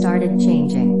things have started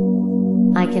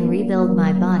changing. I can rebuild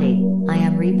my body. I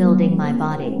am rebuilding my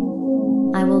body.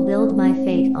 I will build my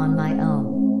fate on my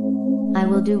own. I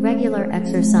will do regular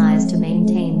exercise to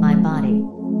maintain my body.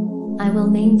 I will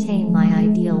maintain my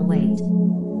ideal weight.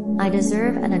 I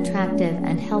deserve an attractive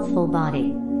and healthful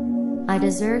body. I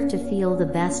deserve to feel the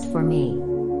best for me.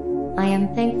 I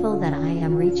am thankful that I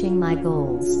am reaching my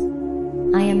goals.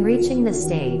 I am reaching the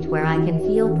stage where I can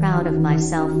feel proud of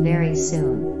myself very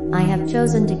soon. I have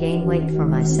chosen to gain weight for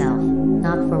myself,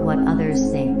 not for what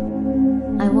others think.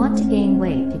 I want to gain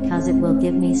weight because it will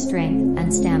give me strength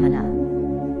and stamina.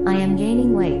 I am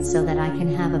gaining weight so that I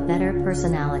can have a better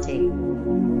personality.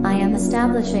 I am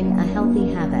establishing a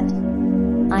healthy habit.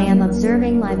 I am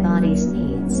observing my body's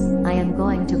needs. I am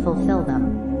going to fulfill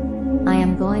them. I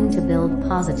am going to build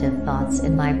positive thoughts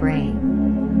in my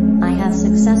brain. I have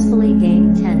successfully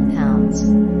gained 10 pounds.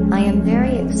 I am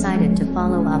very excited to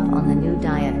follow up on the new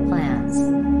diet plans.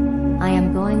 I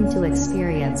am going to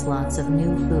experience lots of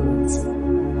new foods.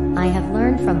 I have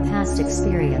learned from past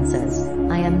experiences.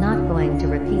 I am not going to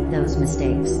repeat those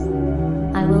mistakes.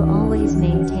 I will always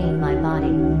maintain my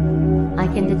body. I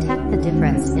can detect the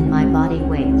difference in my body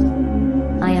weight.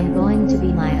 I am going to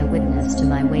be my witness to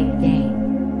my weight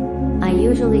gain. I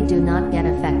usually do not get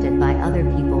affected by other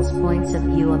people's points of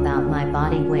view about my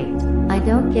body weight. I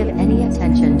don't give any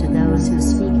attention to those who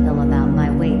speak ill about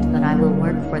my weight, but I will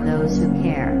work for those who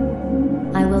care.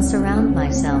 I will surround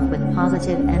myself with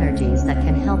positive energies that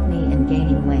can help me in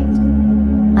gaining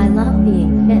weight. I love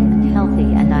being fit and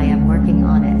healthy and I am working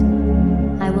on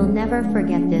it. I will never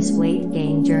forget this weight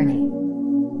gain journey.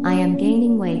 I am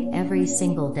gaining weight every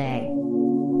single day.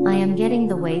 I am getting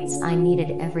the weights I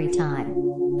needed every time.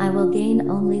 I will gain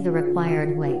only the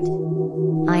required weight.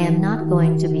 I am not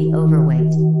going to be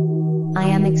overweight. I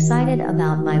am excited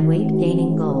about my weight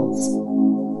gaining goals.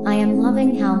 I am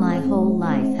loving how my whole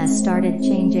life has started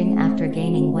changing after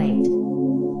gaining weight.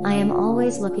 I am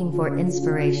always looking for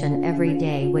inspiration every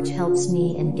day, which helps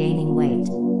me in gaining weight.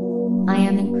 I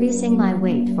am increasing my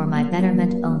weight for my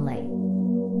betterment only.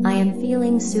 I am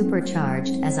feeling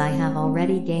supercharged as I have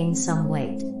already gained some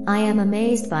weight. I am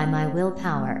amazed by my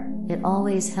willpower. It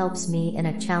always helps me in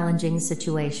a challenging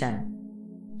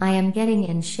situation. I am getting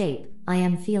in shape. I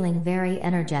am feeling very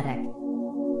energetic.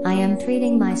 I am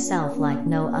treating myself like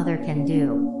no other can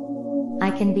do. I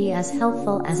can be as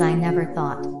healthful as I never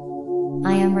thought.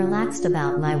 I am relaxed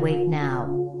about my weight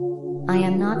now. I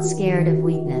am not scared of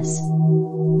weakness.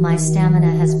 My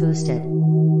stamina has boosted.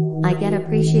 I get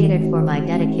appreciated for my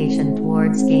dedication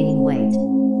towards gaining weight.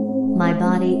 My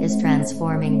body is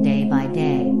transforming day by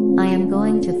day. I am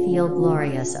going to feel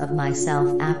glorious of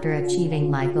myself after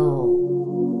achieving my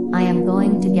goal. I am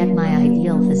going to get my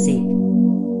ideal physique.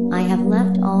 I have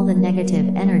left all the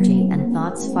negative energy and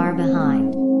thoughts far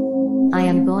behind. I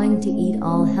am going to eat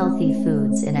all healthy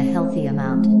foods in a healthy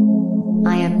amount.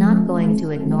 I am not going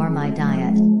to ignore my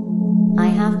diet. I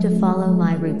have to follow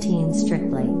my routine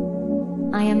strictly.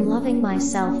 I am loving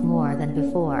myself more than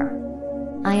before.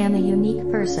 I am a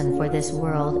unique person for this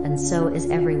world and so is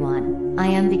everyone. I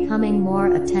am becoming more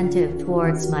attentive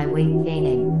towards my weight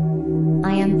gaining.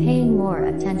 I am paying more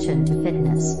attention to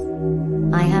fitness.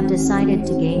 I have decided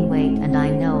to gain weight and I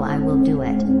know I will do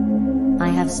it. I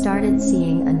have started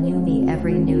seeing a new me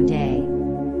every new day.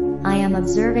 I am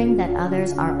observing that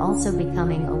others are also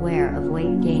becoming aware of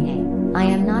weight gaining. I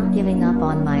am not giving up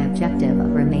on my objective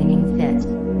of remaining fit.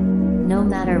 No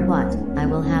matter what, I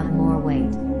will have more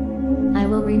weight. I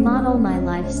will remodel my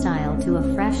lifestyle to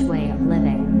a fresh way of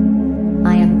living.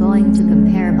 I am going to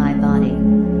compare my body.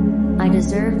 I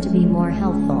deserve to be more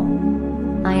healthful.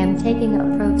 I am taking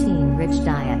a protein-rich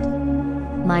diet.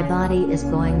 My body is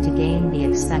going to gain the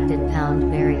expected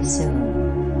pound very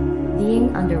soon. Being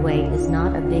underweight is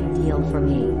not a big deal for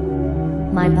me.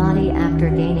 My body after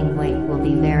gaining weight will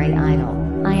be very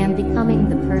idle. I am becoming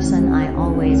the person I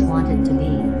always wanted to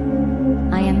be.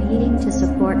 I am eating to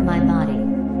support my body.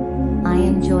 I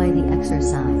enjoy the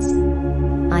exercise.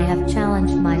 I have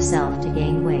challenged myself to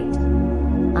gain weight.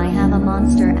 I have a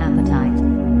monster appetite.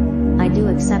 I do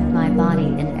accept my body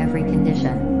in every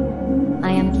condition.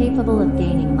 I am capable of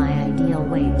gaining my ideal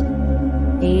weight.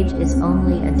 Age is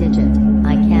only a digit.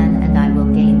 I can and I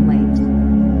will gain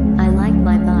weight. I like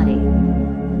my body.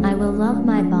 I will love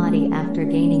my body after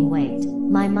gaining weight.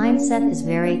 My mindset is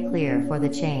very clear for the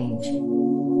change.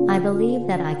 I believe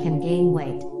that I can gain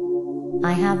weight.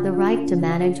 I have the right to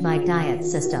manage my diet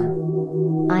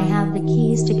system. I have the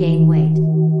keys to gain weight.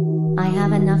 I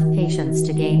have enough patience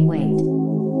to gain weight.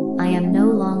 I am no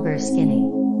longer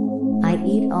skinny. I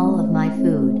eat all of my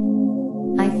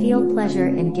food. I feel pleasure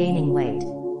in gaining weight.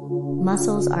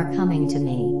 Muscles are coming to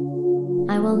me.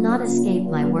 I will not escape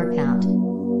my workout.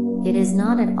 It is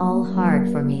not at all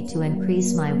hard for me to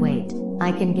increase my weight.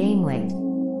 I can gain weight.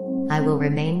 I will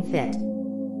remain fit.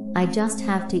 I just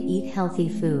have to eat healthy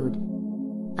food.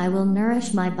 I will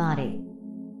nourish my body.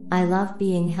 I love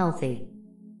being healthy.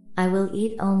 I will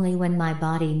eat only when my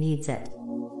body needs it.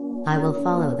 I will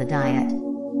follow the diet.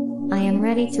 I am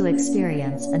ready to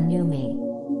experience a new me.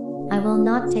 I will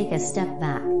not take a step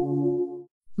back.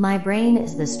 My brain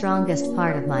is the strongest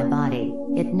part of my body.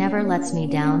 It never lets me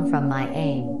down from my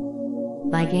aim.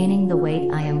 By gaining the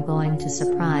weight, I am going to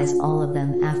surprise all of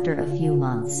them after a few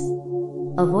months.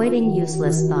 Avoiding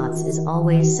useless thoughts is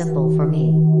always simple for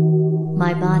me.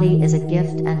 My body is a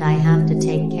gift and I have to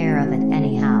take care of it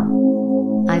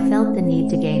anyhow. I felt the need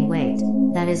to gain weight.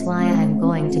 That is why I am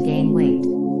going to gain weight.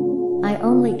 I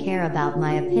only care about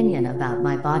my opinion about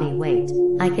my body weight.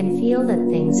 I can feel that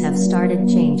things have started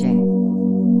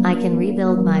changing. I can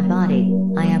rebuild my body.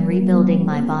 I am rebuilding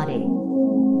my body.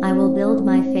 I will build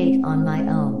my fate on my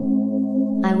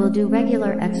own. I will do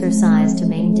regular exercise to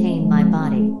maintain my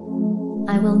body.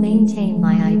 I will maintain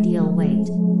my ideal weight.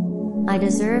 I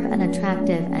deserve an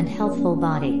attractive and healthful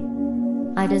body.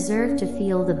 I deserve to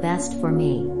feel the best for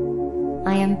me.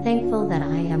 I am thankful that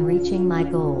I am reaching my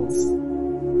goals.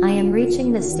 I am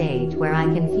reaching the stage where I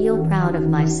can feel proud of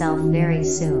myself very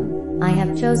soon. I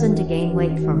have chosen to gain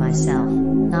weight for myself,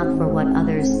 not for what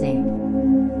others think.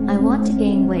 I want to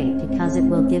gain weight because it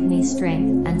will give me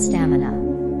strength and stamina.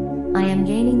 I am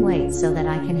gaining weight so that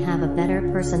I can have a better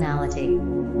personality.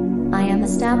 I am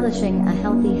establishing a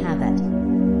healthy habit.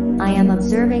 I am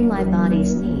observing my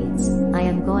body's needs. I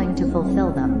am going to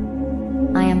fulfill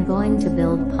them. I am going to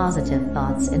build positive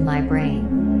thoughts in my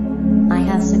brain. I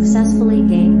have successfully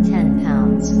gained 10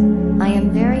 pounds. I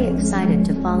am very excited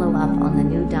to follow up on the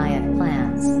new diet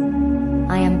plans.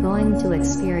 I am going to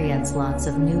experience lots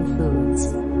of new foods.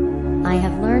 I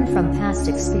have learned from past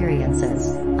experiences.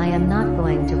 I am not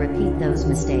going to repeat those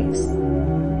mistakes.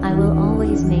 I will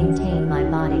always maintain my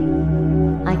body.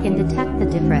 I can detect the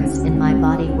difference in my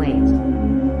body weight.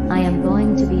 I am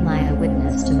going to be my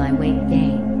eyewitness to my weight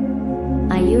gain.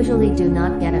 I usually do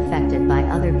not get affected by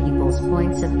other people's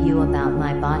points of view about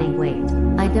my body weight.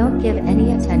 I don't give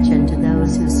any attention to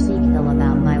those who speak ill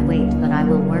about my weight, but I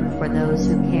will work for those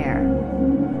who care.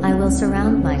 I will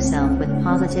surround myself with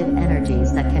positive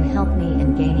energies that can help me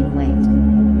in gaining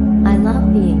weight. I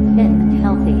love being fit and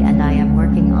healthy and I am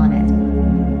working on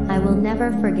it. I will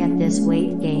never forget this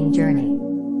weight gain journey.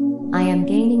 I am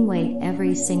gaining weight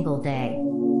every single day.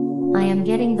 I am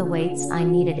getting the weights I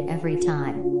needed every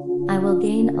time. I will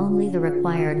gain only the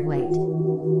required weight.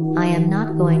 I am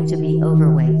not going to be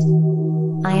overweight.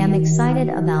 I am excited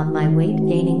about my weight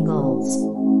gaining goals.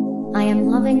 I am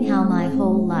loving how my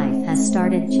whole life has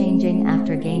started changing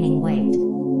after gaining weight.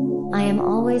 I am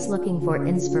always looking for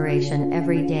inspiration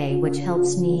every day, which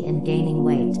helps me in gaining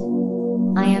weight.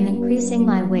 I am increasing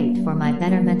my weight for my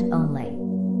betterment only.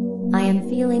 I am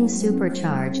feeling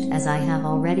supercharged as I have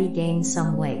already gained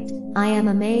some weight. I am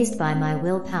amazed by my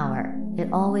willpower.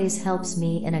 It always helps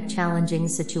me in a challenging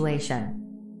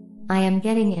situation. I am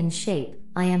getting in shape.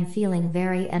 I am feeling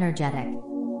very energetic.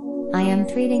 I am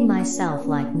treating myself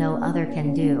like no other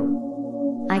can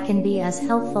do. I can be as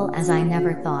healthful as I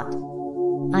never thought.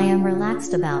 I am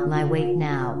relaxed about my weight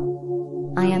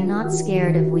now. I am not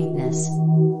scared of weakness.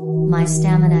 My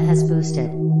stamina has boosted.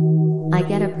 I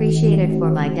get appreciated for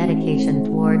my dedication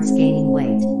towards gaining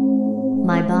weight.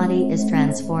 My body is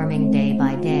transforming day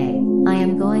by day. I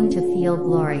am going to feel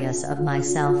glorious of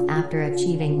myself after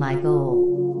achieving my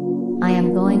goal. I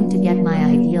am going to get my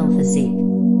ideal physique.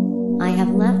 I have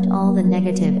left all the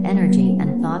negative energy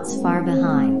and thoughts far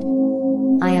behind.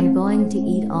 I am going to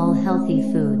eat all healthy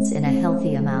foods in a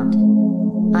healthy amount.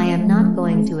 I am not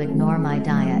going to ignore my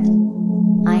diet.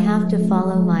 I have to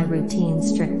follow my routine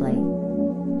strictly.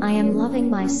 I am loving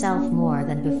myself more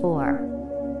than before.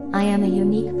 I am a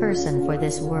unique person for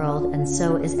this world, and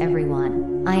so is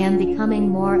everyone. I am becoming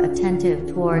more attentive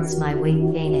towards my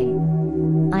weight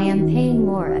gaining. I am paying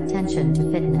more attention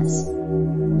to fitness.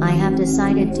 I have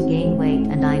decided to gain weight,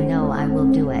 and I know I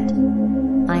will do it.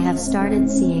 I have started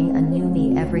seeing a new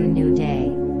me every new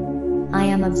day. I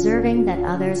am observing that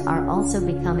others are also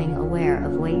becoming aware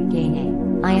of weight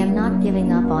gaining. I am not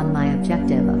giving up on my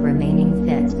objective of remaining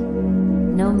fit.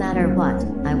 No matter what,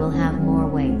 I will have more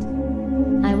weight.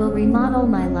 I will remodel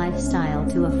my lifestyle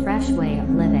to a fresh way of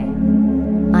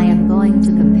living. I am going to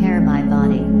compare my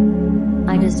body.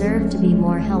 I deserve to be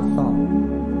more healthful.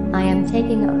 I am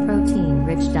taking a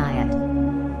protein-rich diet.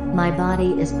 My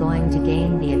body is going to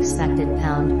gain the expected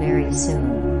pound very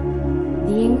soon.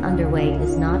 Being underweight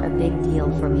is not a big deal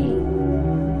for me.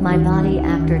 My body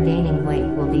after gaining weight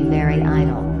will be very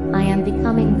idle. I am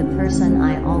becoming the person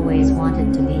I always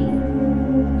wanted to be.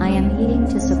 I am eating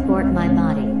to support my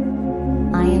body.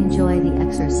 I enjoy the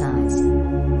exercise.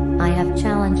 I have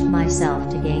challenged myself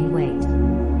to gain weight.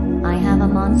 I have a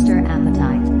monster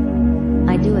appetite.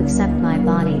 I do accept my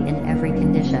body in every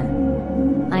condition.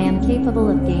 I am capable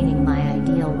of gaining my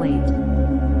ideal weight.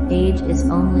 Age is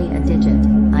only a digit.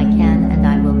 I can and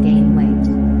I will gain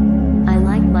weight. I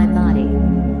like my body.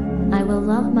 I will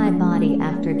love my body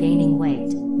after gaining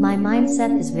weight. My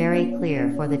mindset is very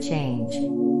clear for the change.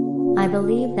 I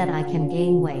believe that I can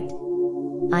gain weight.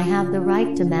 I have the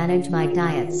right to manage my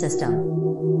diet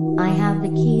system. I have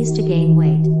the keys to gain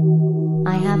weight.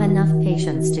 I have enough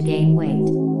patience to gain weight.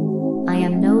 I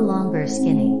am no longer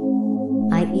skinny.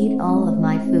 I eat all of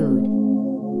my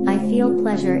food. I feel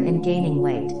pleasure in gaining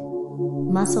weight.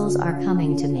 Muscles are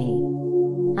coming to me.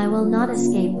 I will not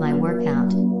escape my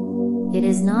workout. It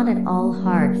is not at all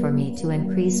hard for me to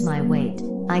increase my weight.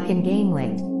 I can gain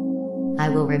weight. I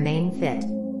will remain fit.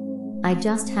 I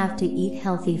just have to eat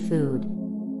healthy food.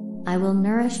 I will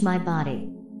nourish my body.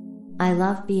 I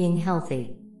love being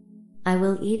healthy. I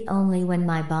will eat only when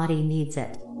my body needs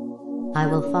it. I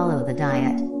will follow the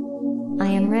diet. I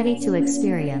am ready to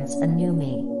experience a new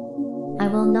me. I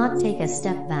will not take a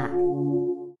step back.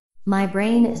 My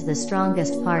brain is the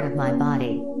strongest part of my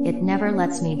body. It never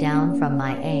lets me down from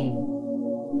my aim.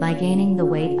 By gaining the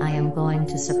weight, I am going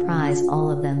to surprise all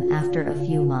of them after a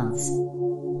few months.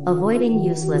 Avoiding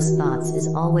useless thoughts is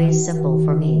always simple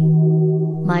for me.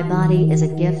 My body is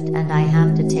a gift and I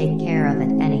have to take care of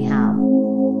it anyhow.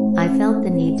 I felt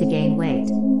the need to gain weight.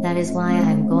 That is why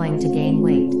I am going to gain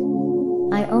weight.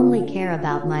 I only care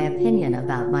about my opinion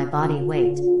about my body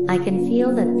weight. I can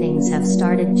feel that things have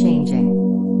started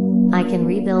changing. I can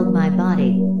rebuild my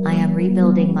body. I am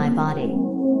rebuilding my body.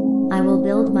 I will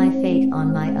build my fate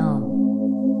on my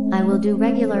own. I will do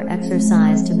regular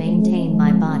exercise to maintain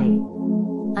my body.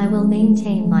 I will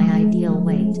maintain my ideal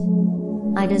weight.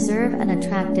 I deserve an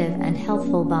attractive and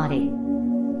healthful body.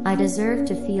 I deserve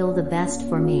to feel the best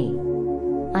for me.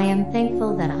 I am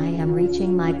thankful that I am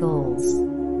reaching my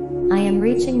goals. I am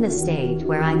reaching the stage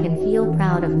where I can feel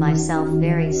proud of myself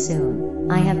very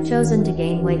soon. I have chosen to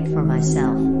gain weight for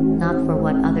myself, not for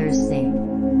what others think.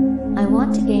 I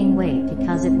want to gain weight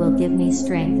because it will give me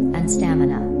strength and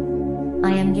stamina.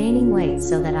 I am gaining weight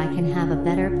so that I can have a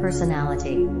better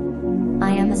personality.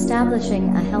 I am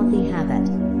establishing a healthy habit.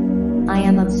 I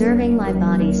am observing my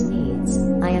body's needs.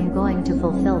 I am going to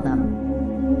fulfill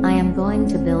them. I am going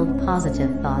to build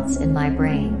positive thoughts in my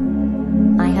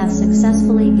brain. I have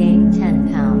successfully gained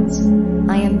 10 pounds.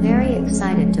 I am very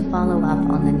excited to follow up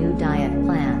on the new diet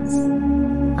plans.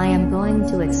 I am going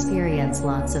to experience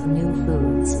lots of new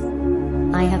foods.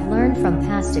 I have learned from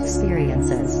past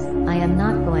experiences. I am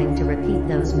not going to repeat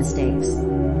those mistakes.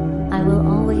 I will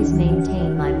always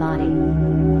maintain my body.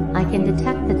 I can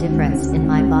detect the difference in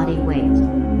my body weight.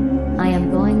 I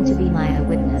am going to be my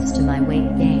eyewitness to my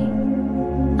weight gain.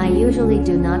 I usually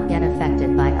do not get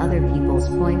affected by other people's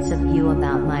points of view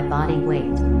about my body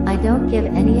weight. I don't give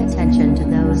any attention to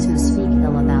those who speak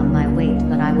ill about my weight,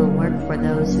 but I will work for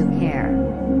those who care.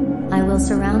 I will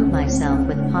surround myself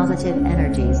with positive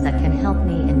energies that can help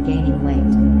me in gaining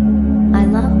weight. I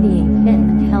love being fit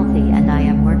and healthy, and I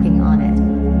am working on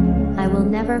it. I will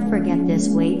never forget this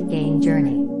weight gain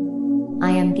journey.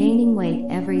 I am gaining weight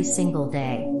every single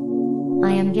day.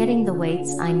 I am getting the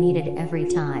weights I needed every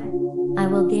time. I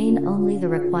will gain only the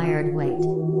required weight.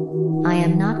 I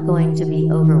am not going to be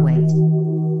overweight.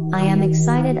 I am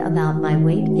excited about my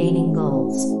weight gaining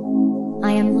goals.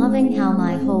 I am loving how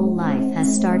my whole life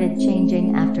has started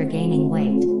changing after gaining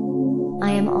weight.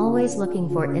 I am always looking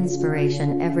for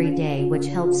inspiration every day, which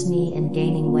helps me in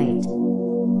gaining weight.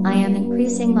 I am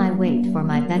increasing my weight for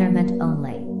my betterment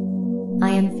only.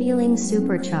 I am feeling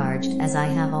supercharged as I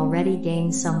have already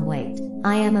gained some weight.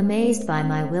 I am amazed by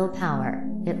my willpower.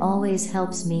 It always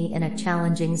helps me in a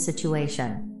challenging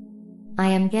situation. I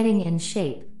am getting in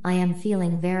shape. I am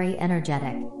feeling very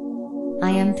energetic.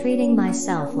 I am treating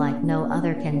myself like no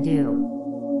other can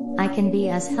do. I can be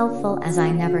as healthful as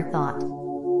I never thought.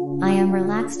 I am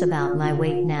relaxed about my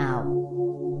weight now.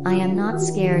 I am not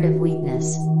scared of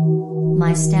weakness.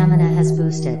 My stamina has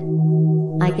boosted.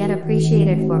 I get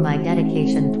appreciated for my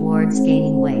dedication towards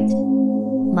gaining weight.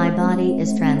 My body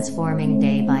is transforming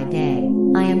day by day.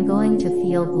 I am going to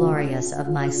feel glorious of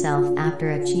myself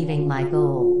after achieving my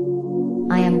goal.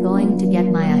 I am going to get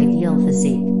my ideal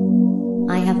physique.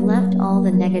 I have left all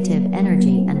the negative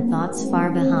energy and thoughts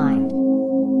far behind.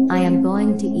 I am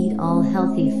going to eat all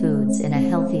healthy foods in a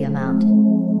healthy amount.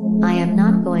 I am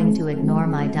not going to ignore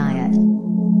my diet.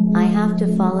 I have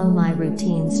to follow my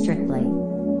routine strictly.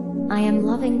 I am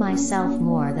loving myself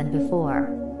more than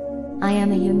before. I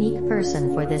am a unique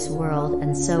person for this world,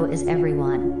 and so is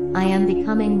everyone. I am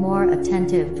becoming more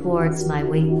attentive towards my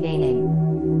weight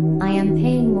gaining. I am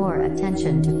paying more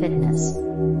attention to fitness.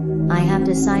 I have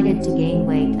decided to gain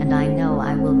weight, and I know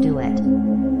I will do it.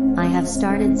 I have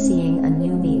started seeing a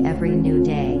new me every new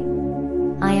day.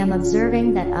 I am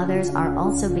observing that others are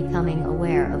also becoming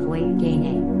aware of weight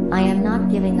gaining. I am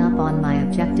not giving up on my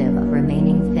objective of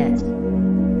remaining fit.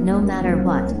 No matter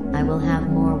what, I will have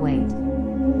more weight.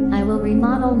 I will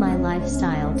remodel my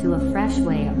lifestyle to a fresh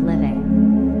way of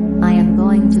living. I am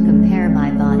going to compare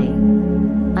my body.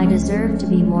 I deserve to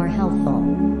be more healthful.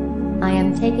 I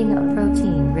am taking a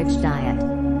protein-rich diet.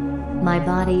 My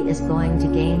body is going to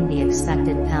gain the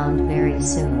expected pound very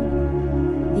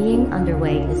soon. Being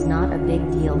underweight is not a big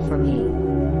deal for me.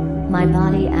 My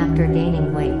body after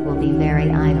gaining weight will be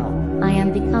very idle. I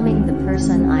am becoming the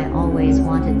person I always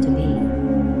wanted to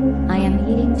be. I am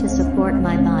eating to support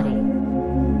my body.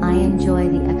 I enjoy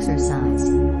the exercise.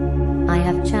 I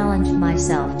have challenged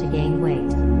myself to gain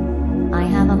weight. I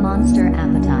have a monster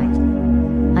appetite.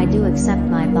 I do accept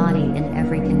my body in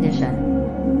every condition.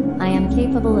 I am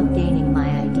capable of gaining my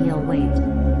ideal weight.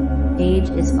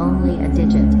 Age is only a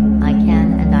digit. I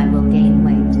can and I will gain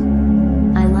weight.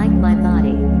 I like my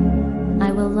body.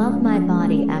 I will love my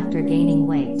body after gaining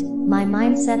weight. My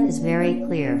mindset is very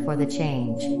clear for the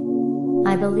change.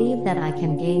 I believe that I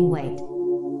can gain weight.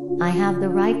 I have the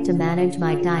right to manage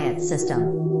my diet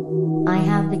system. I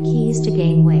have the keys to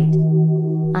gain weight.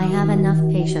 I have enough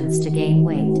patience to gain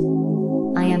weight.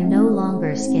 I am no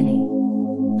longer skinny.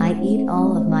 I eat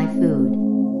all of my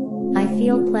food. I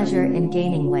feel pleasure in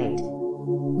gaining weight.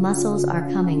 Muscles are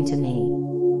coming to me.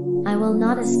 I will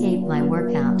not escape my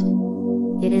workout.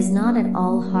 It is not at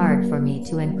all hard for me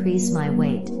to increase my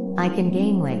weight. I can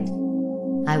gain weight.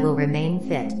 I will remain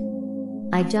fit.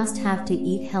 I just have to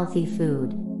eat healthy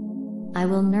food. I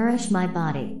will nourish my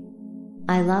body.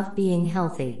 I love being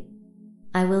healthy.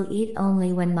 I will eat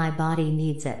only when my body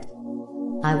needs it.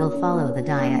 I will follow the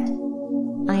diet.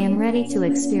 I am ready to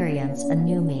experience a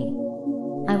new me.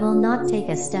 I will not take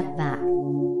a step back.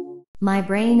 My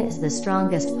brain is the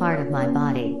strongest part of my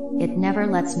body. It never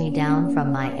lets me down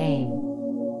from my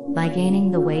aim. By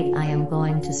gaining the weight, I am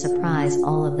going to surprise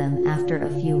all of them after a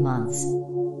few months.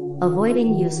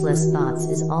 Avoiding useless thoughts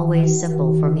is always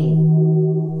simple for me.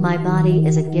 My body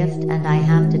is a gift and I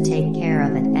have to take care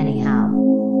of it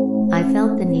anyhow. I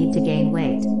felt the need to gain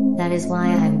weight. That is why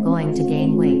I am going to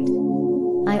gain weight.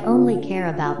 I only care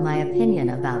about my opinion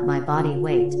about my body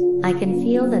weight. I can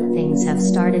feel that things have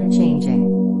started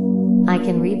changing. I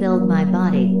can rebuild my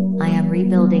body. I am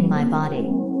rebuilding my body.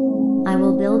 I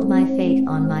will build my fate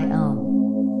on my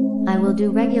own. I will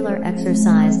do regular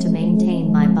exercise to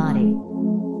maintain my body.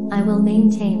 I will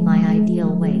maintain my ideal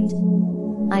weight.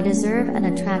 I deserve an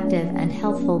attractive and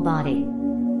healthful body.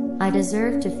 I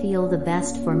deserve to feel the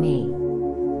best for me.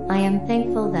 I am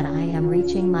thankful that I am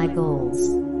reaching my goals.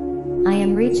 I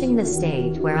am reaching the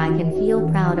stage where I can feel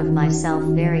proud of myself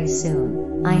very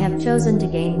soon. I have chosen to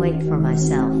gain weight for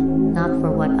myself, not for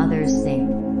what others think.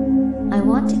 I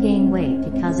want to gain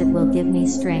weight because it will give me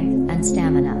strength and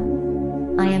stamina.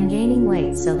 I am gaining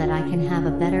weight so that I can have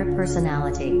a better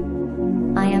personality.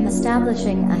 I am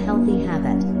establishing a healthy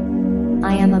habit.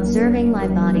 I am observing my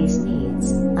body's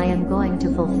needs. I am going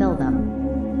to fulfill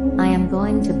them. I am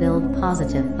going to build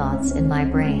positive thoughts in my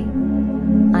brain.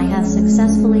 I have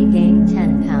successfully gained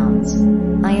 10 pounds.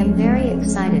 I am very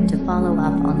excited to follow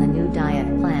up on the new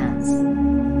diet plans.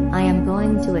 I am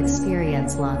going to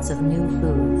experience lots of new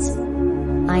foods.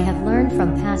 I have learned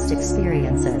from past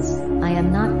experiences. I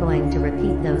am not going to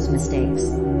repeat those mistakes.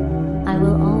 I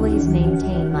will always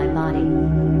maintain my body.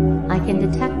 I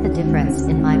can detect the difference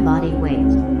in my body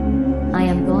weight. I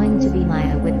am going to be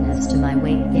my witness to my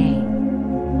weight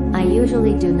gain. I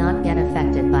usually do not get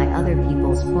affected by other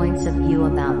people's points of view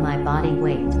about my body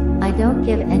weight. I don't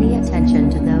give any attention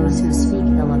to those who speak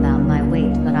ill about my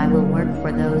weight, but I will work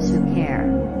for those who care.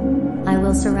 I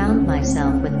will surround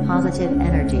myself with positive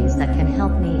energies that can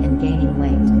help me in gaining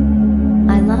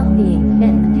weight. I love being fit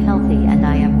and healthy, and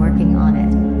I am working on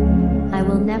it. I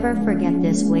will never forget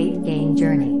this weight gain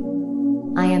journey.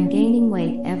 I am gaining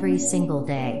weight every single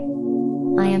day.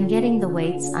 I am getting the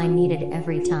weights I needed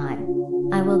every time.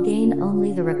 I will gain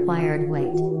only the required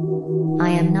weight. I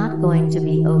am not going to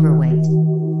be overweight.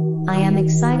 I am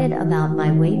excited about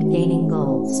my weight gaining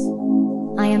goals.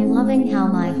 I am loving how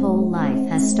my whole life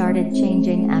has started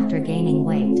changing after gaining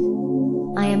weight.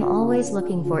 I am always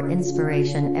looking for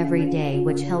inspiration every day,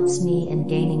 which helps me in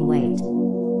gaining weight.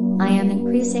 I am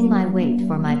increasing my weight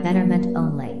for my betterment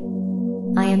only.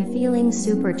 I am feeling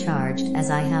supercharged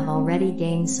as I have already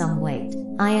gained some weight.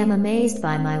 I am amazed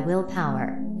by my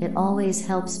willpower. It always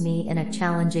helps me in a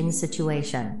challenging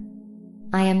situation.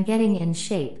 I am getting in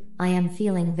shape. I am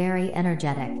feeling very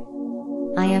energetic.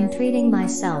 I am treating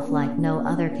myself like no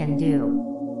other can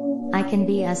do. I can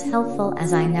be as helpful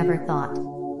as I never thought.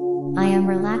 I am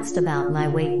relaxed about my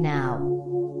weight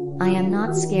now. I am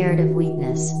not scared of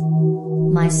weakness.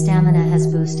 My stamina has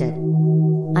boosted.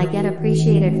 I get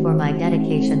appreciated for my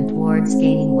dedication towards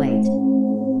gaining weight.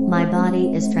 My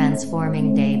body is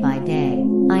transforming day by day.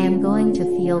 I am going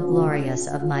to feel glorious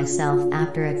of myself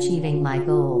after achieving my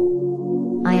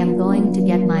goal. I am going to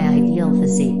get my ideal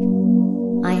physique.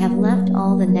 I have left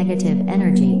all the negative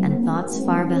energy and thoughts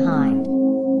far behind.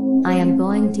 I am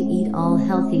going to eat all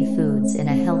healthy foods in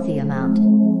a healthy amount.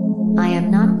 I am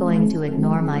not going to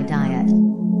ignore my diet.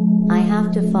 I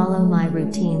have to follow my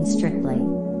routine strictly.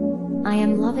 I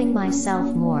am loving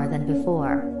myself more than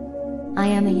before. I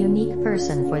am a unique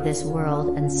person for this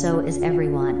world, and so is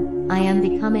everyone. I am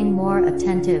becoming more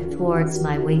attentive towards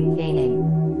my weight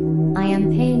gaining. I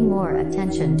am paying more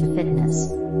attention to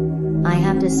fitness. I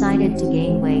have decided to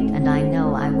gain weight, and I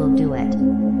know I will do it.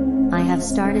 I have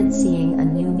started seeing a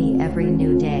new me every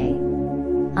new day.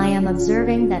 I am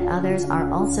observing that others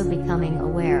are also becoming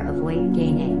aware of weight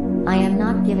gaining. I am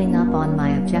not giving up on my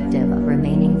objective of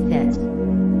remaining fit.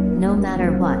 No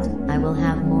matter what, I will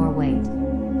have more weight.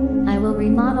 I will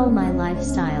remodel my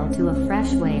lifestyle to a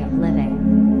fresh way of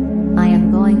living. I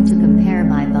am going to compare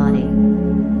my body.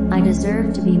 I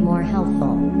deserve to be more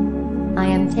healthful. I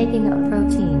am taking a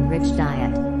protein-rich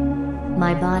diet.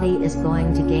 My body is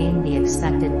going to gain the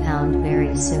expected pound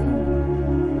very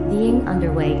soon. Being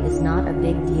underweight is not a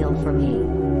big deal for me.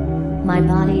 My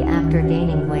body after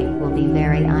gaining weight will be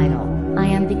very idle. I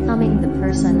am becoming the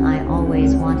person I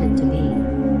always wanted to be.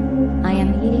 I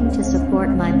am eating to support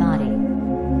my body.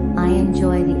 I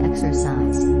enjoy the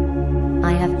exercise.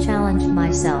 I have challenged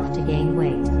myself to gain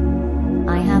weight.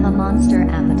 I have a monster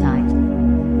appetite.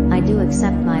 I do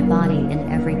accept my body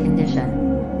in every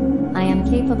condition. I am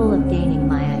capable of gaining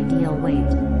my ideal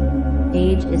weight.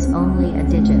 Age is only a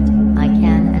digit. I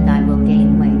can and I will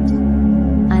gain weight.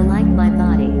 I like my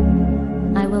body.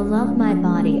 I will love my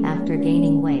body after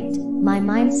gaining weight. My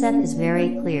mindset is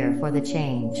very clear for the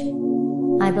change.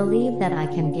 I believe that I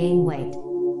can gain weight.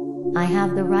 I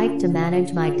have the right to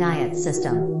manage my diet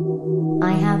system.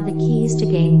 I have the keys to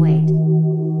gain weight.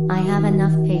 I have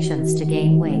enough patience to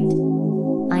gain weight.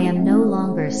 I am no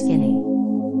longer skinny.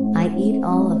 I eat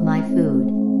all of my food.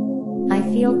 I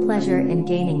feel pleasure in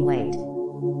gaining weight.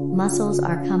 Muscles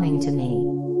are coming to me.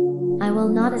 I will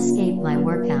not escape my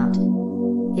workout.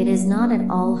 It is not at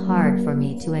all hard for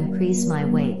me to increase my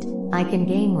weight. I can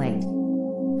gain weight.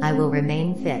 I will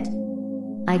remain fit.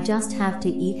 I just have to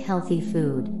eat healthy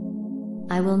food.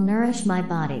 I will nourish my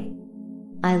body.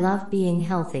 I love being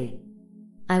healthy.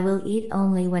 I will eat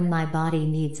only when my body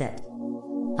needs it.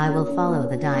 I will follow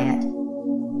the diet.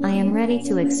 I am ready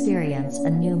to experience a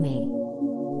new me.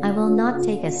 I will not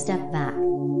take a step back.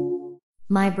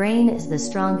 My brain is the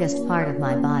strongest part of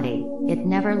my body. It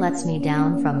never lets me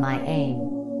down from my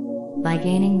aim. By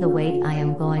gaining the weight, I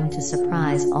am going to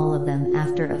surprise all of them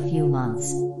after a few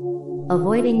months.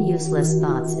 Avoiding useless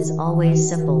thoughts is always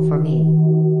simple for me.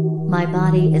 My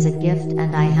body is a gift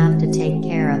and I have to take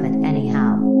care of it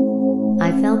anyhow.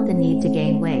 I felt the need to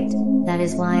gain weight. That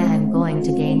is why I am going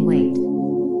to gain weight.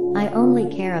 I only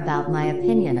care about my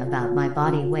opinion about my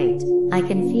body weight. I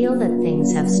can feel that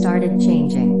things have started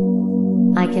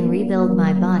changing. I can rebuild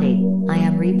my body. I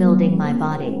am rebuilding my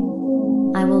body.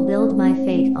 I will build my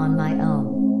fate on my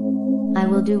own. I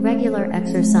will do regular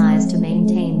exercise to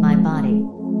maintain my body.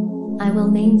 I will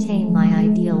maintain my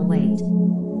ideal weight.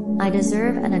 I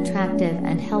deserve an attractive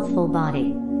and healthful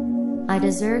body. I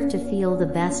deserve to feel the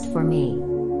best for me.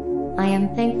 I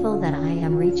am thankful that I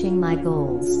am reaching my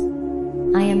goals.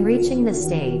 I am reaching the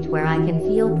stage where I can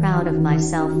feel proud of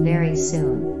myself very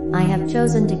soon. I have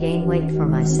chosen to gain weight for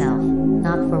myself,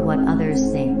 not for what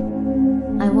others think.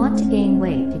 I want to gain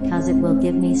weight because it will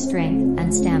give me strength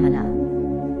and stamina.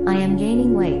 I am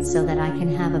gaining weight so that I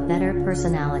can have a better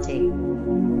personality.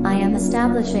 I am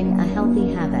establishing a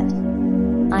healthy habit.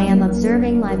 I am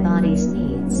observing my body's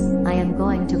needs. I am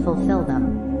going to fulfill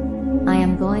them. I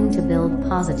am going to build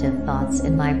positive thoughts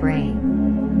in my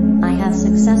brain. I have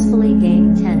successfully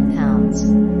gained 10 pounds.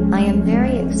 I am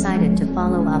very excited to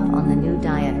follow up on the new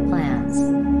diet plans.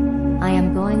 I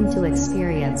am going to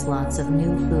experience lots of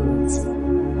new foods.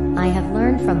 I have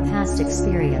learned from past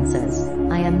experiences.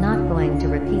 I am not going to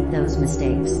repeat those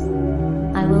mistakes.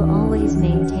 I will always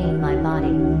maintain my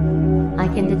body. I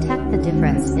can detect the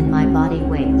difference in my body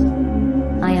weight.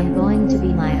 I am going to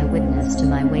be my eyewitness to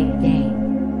my weight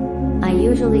gain. I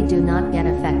usually do not get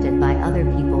affected by other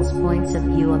people's points of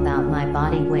view about my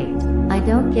body weight. I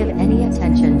don't give any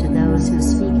attention to those who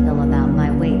speak ill about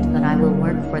my weight, but I will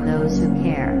work for those who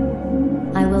care.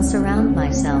 I will surround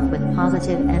myself with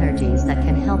positive energies that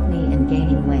can help me in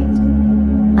gaining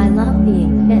weight. I love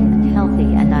being fit and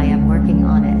healthy, and I am working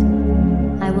on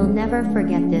it. I will never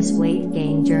forget this weight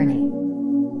gain journey.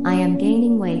 I am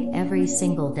gaining weight every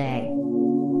single day.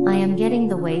 I am getting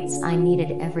the weights I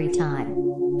needed every time.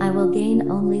 I will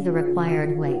gain only the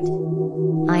required weight.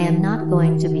 I am not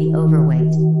going to be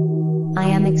overweight. I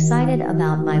am excited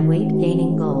about my weight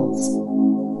gaining goals.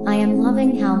 I am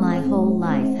loving how my whole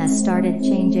life has started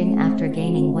changing after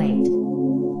gaining weight.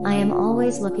 I am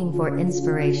always looking for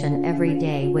inspiration every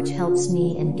day, which helps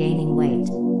me in gaining weight.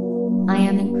 I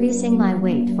am increasing my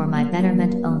weight for my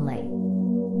betterment only.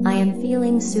 I am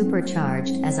feeling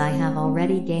supercharged as I have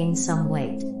already gained some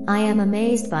weight. I am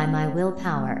amazed by my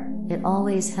willpower. It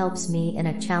always helps me in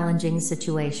a challenging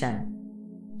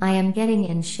situation. I am getting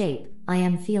in shape. I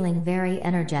am feeling very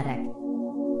energetic.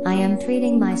 I am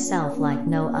treating myself like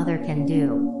no other can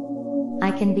do.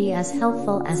 I can be as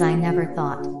healthful as I never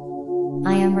thought.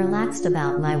 I am relaxed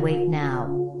about my weight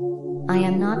now. I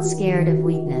am not scared of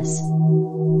weakness.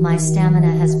 My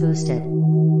stamina has boosted.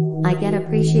 I get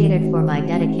appreciated for my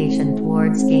dedication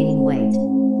towards gaining weight.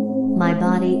 My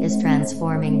body is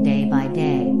transforming day by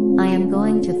day. I am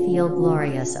going to feel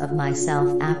glorious of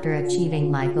myself after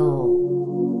achieving my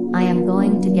goal. I am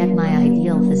going to get my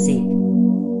ideal physique.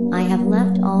 I have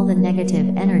left all the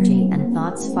negative energy and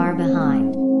thoughts far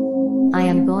behind. I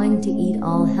am going to eat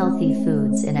all healthy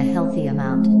foods in a healthy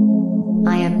amount.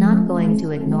 I am not going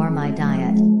to ignore my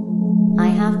diet. I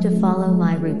have to follow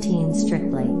my routine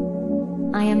strictly.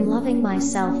 I am loving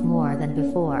myself more than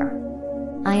before.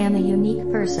 I am a unique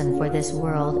person for this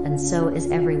world, and so is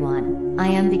everyone. I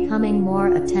am becoming more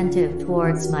attentive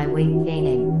towards my weight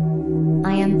gaining.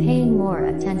 I am paying more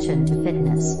attention to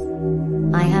fitness.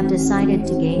 I have decided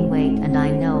to gain weight, and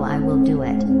I know I will do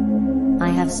it. I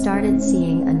have started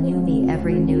seeing a new me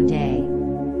every new day.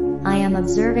 I am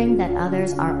observing that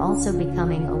others are also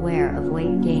becoming aware of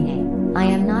weight gaining. I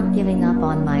am not giving up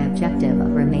on my objective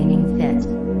of remaining fit.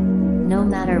 No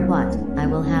matter what, I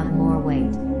will have more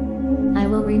weight. I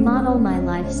will remodel my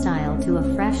lifestyle to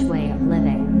a fresh way of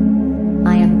living.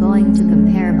 I am going to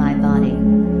compare my body.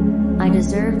 I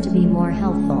deserve to be more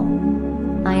healthful.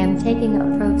 I am taking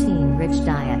a protein-rich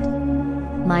diet.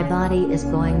 My body is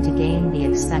going to gain the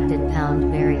expected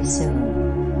pound very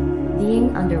soon.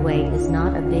 Being underweight is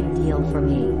not a big deal for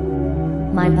me.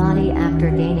 My body after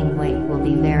gaining weight will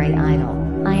be very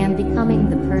idle. I am becoming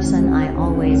the person I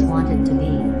always wanted to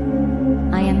be.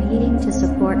 I am eating to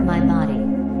support my body.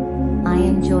 I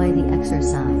enjoy the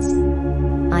exercise.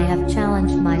 I have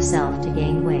challenged myself to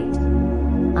gain weight.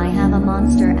 I have a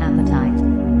monster appetite.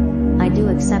 I do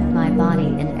accept my body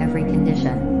in every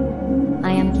condition.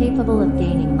 I am capable of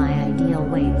gaining my ideal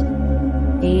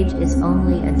weight. Age is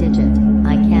only a digit.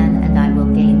 I can and I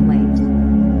will gain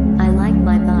weight. I like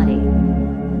my body.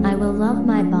 I will love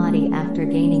my body after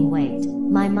gaining weight.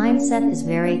 My mindset is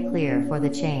very clear for the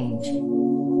change.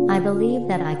 I believe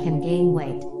that I can gain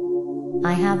weight.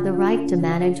 I have the right to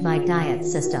manage my diet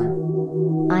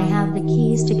system. I have the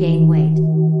keys to gain weight.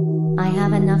 I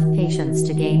have enough patience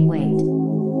to gain weight.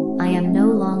 I am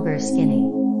no longer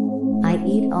skinny. I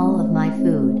eat all of my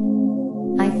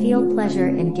food. I feel pleasure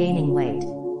in gaining weight.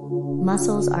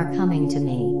 Muscles are coming to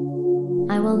me.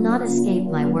 I will not escape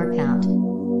my workout.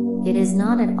 It is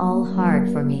not at all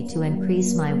hard for me to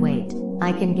increase my weight.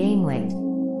 I can gain weight.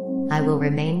 I will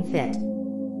remain fit.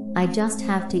 I just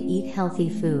have to eat healthy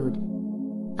food.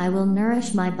 I will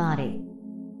nourish my body.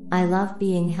 I love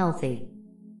being healthy.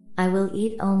 I will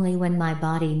eat only when my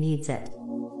body needs it.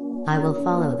 I will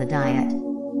follow the diet.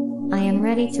 I am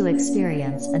ready to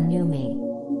experience a new me.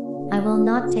 I will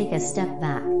not take a step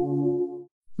back.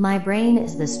 My brain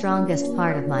is the strongest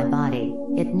part of my body,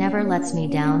 it never lets me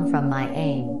down from my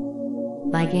aim.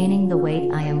 By gaining the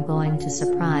weight I am going to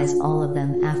surprise all of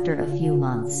them after a few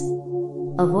months.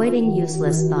 Avoiding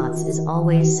useless thoughts is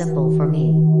always simple for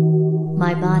me.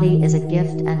 My body is a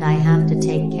gift and I have to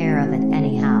take care of it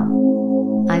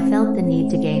anyhow. I felt the need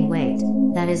to gain weight,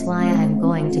 that is why I am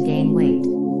going to gain weight.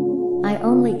 I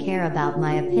only care about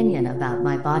my opinion about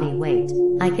my body weight.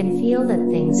 I can feel that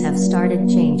things have started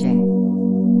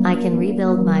changing. I can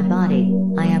rebuild my body,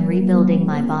 I am rebuilding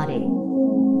my body.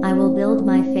 I will build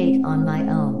my fate on my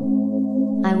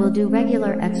own. I will do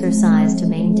regular exercise to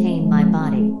maintain my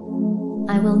body.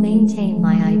 I will maintain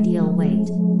my ideal weight.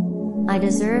 I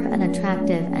deserve an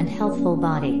attractive and healthful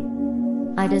body.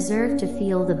 I deserve to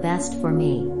feel the best for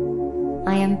me.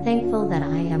 I am thankful that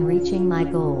I am reaching my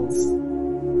goals.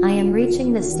 I am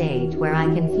reaching the stage where I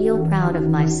can feel proud of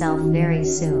myself very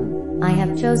soon. I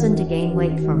have chosen to gain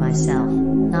weight for myself,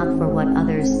 not for what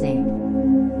others think.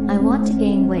 I want to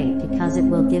gain weight because it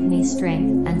will give me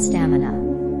strength and stamina.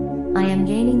 I am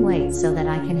gaining weight so that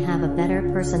I can have a better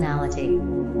personality.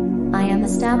 I am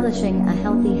establishing a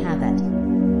healthy habit.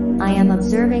 I am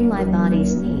observing my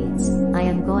body's needs, I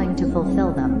am going to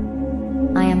fulfill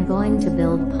them. I am going to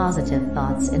build positive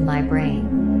thoughts in my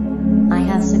brain. I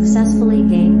have successfully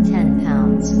gained 10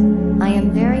 pounds. I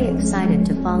am very excited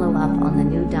to follow up on the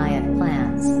new diet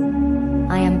plans.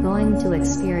 I am going to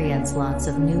experience lots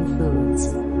of new foods.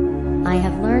 I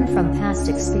have learned from past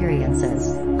experiences,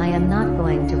 I am not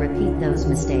going to repeat those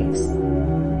mistakes.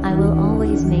 I will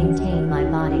always maintain my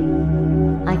body.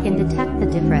 I can detect the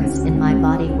difference in my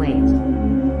body weight.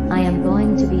 I am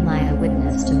going to be my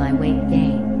eyewitness to my weight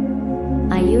gain.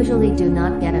 I usually do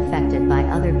not get affected by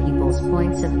other people's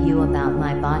points of view about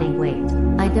my body weight.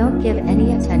 I don't give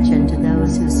any attention to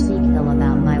those who speak ill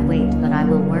about my weight, but I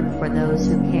will work for those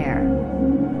who care.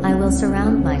 I will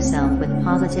surround myself with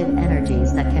positive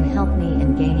energies that can help me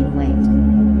in gaining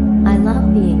weight. I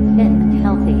love being fit and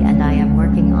healthy and I am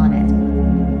working on it.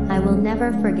 I will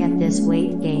never forget this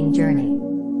weight gain journey.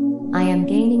 I am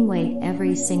gaining weight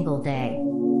every single day.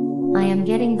 I am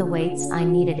getting the weights I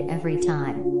needed every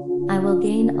time. I will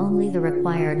gain only the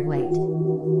required weight.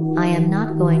 I am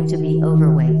not going to be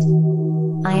overweight.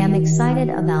 I am excited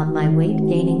about my weight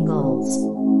gaining goals.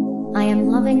 I am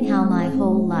loving how my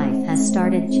whole life has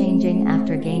started changing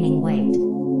after gaining weight.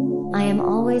 I am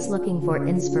always looking for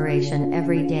inspiration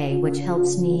every day, which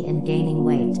helps me in gaining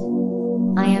weight.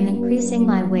 I am increasing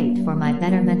my weight for my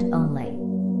betterment only.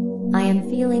 I am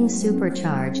feeling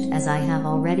supercharged as I have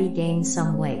already gained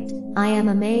some weight. I am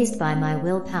amazed by my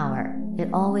willpower, it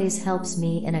always helps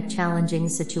me in a challenging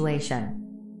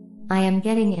situation. I am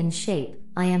getting in shape,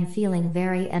 I am feeling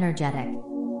very energetic.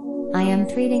 I am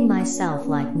treating myself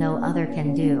like no other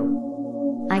can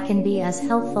do. I can be as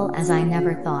healthful as I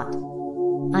never thought.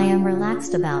 I am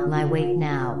relaxed about my weight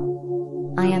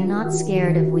now. I am not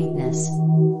scared of weakness.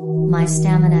 My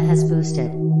stamina has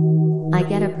boosted. I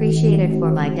get appreciated for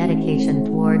my dedication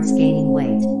towards gaining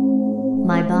weight.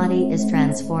 My body is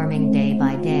transforming day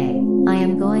by day. I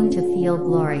am going to feel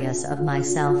glorious of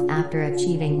myself after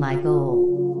achieving my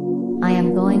goal. I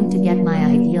am going to get my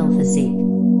ideal physique.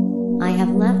 I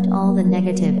have left all the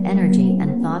negative energy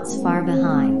and thoughts far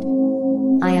behind.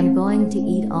 I am going to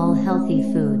eat all healthy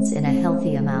foods in a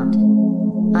healthy amount.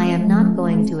 I am not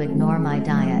going to ignore my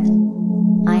diet.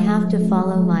 I have to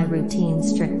follow my routine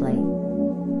strictly.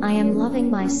 I am loving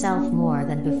myself more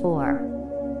than before.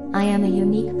 I am a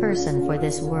unique person for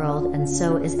this world and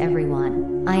so is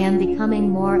everyone. I am becoming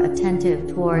more attentive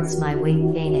towards my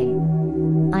weight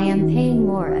gaining. I am paying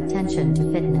more attention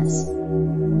to fitness.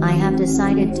 I have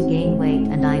decided to gain weight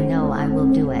and I know I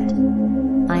will do it.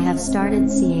 I have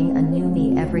started seeing a new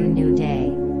me every new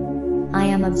day. I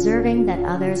am observing that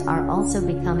others are also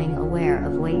becoming aware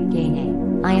of weight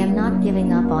gaining. I am not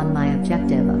giving up on my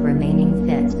objective of remaining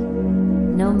fit.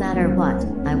 No matter what,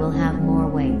 I will have more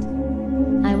weight.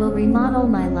 I will remodel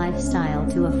my lifestyle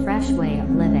to a fresh way of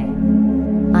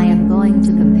living. I am going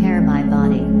to compare my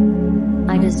body.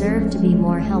 I deserve to be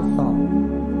more healthful.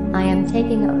 I am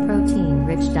taking a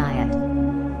protein-rich diet.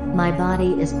 My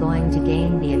body is going to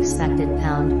gain the expected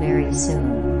pound very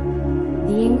soon.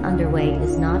 Being underweight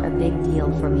is not a big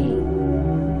deal for me.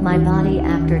 My body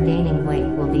after gaining weight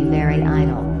will be very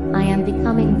idle. I am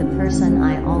becoming the person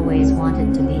I always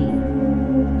wanted to be.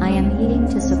 I am eating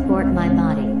to support my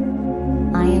body.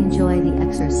 I enjoy the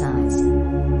exercise.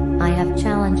 I have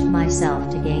challenged myself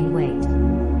to gain weight.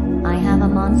 I have a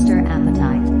monster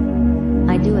appetite.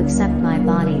 I do accept my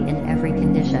body in every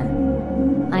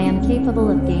condition. I am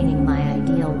capable of gaining my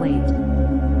ideal weight.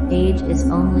 Age is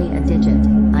only a digit.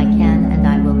 I can and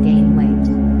I will gain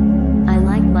weight. I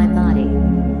like my body.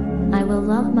 I will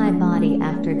love my body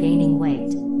after gaining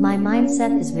weight. My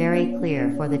mindset is very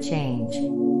clear for the change.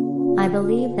 I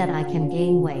believe that I can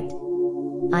gain weight.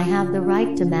 I have the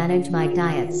right to manage my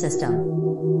diet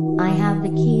system. I have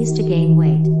the keys to gain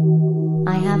weight.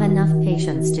 I have enough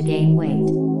patience to gain weight.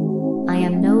 I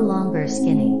am no longer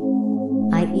skinny.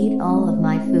 I eat all of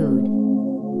my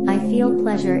food. I feel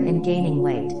pleasure in gaining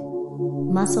weight.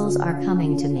 Muscles are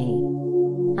coming to me.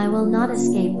 I will not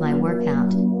escape my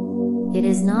workout. It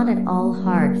is not at all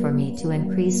hard for me to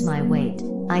increase my weight.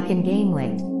 I can gain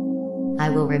weight. I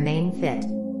will remain fit.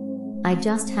 I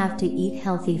just have to eat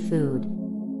healthy food.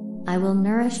 I will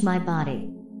nourish my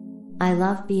body. I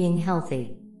love being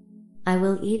healthy. I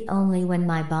will eat only when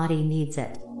my body needs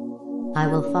it. I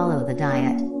will follow the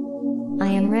diet. I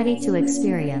am ready to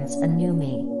experience a new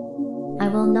me. I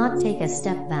will not take a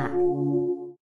step back.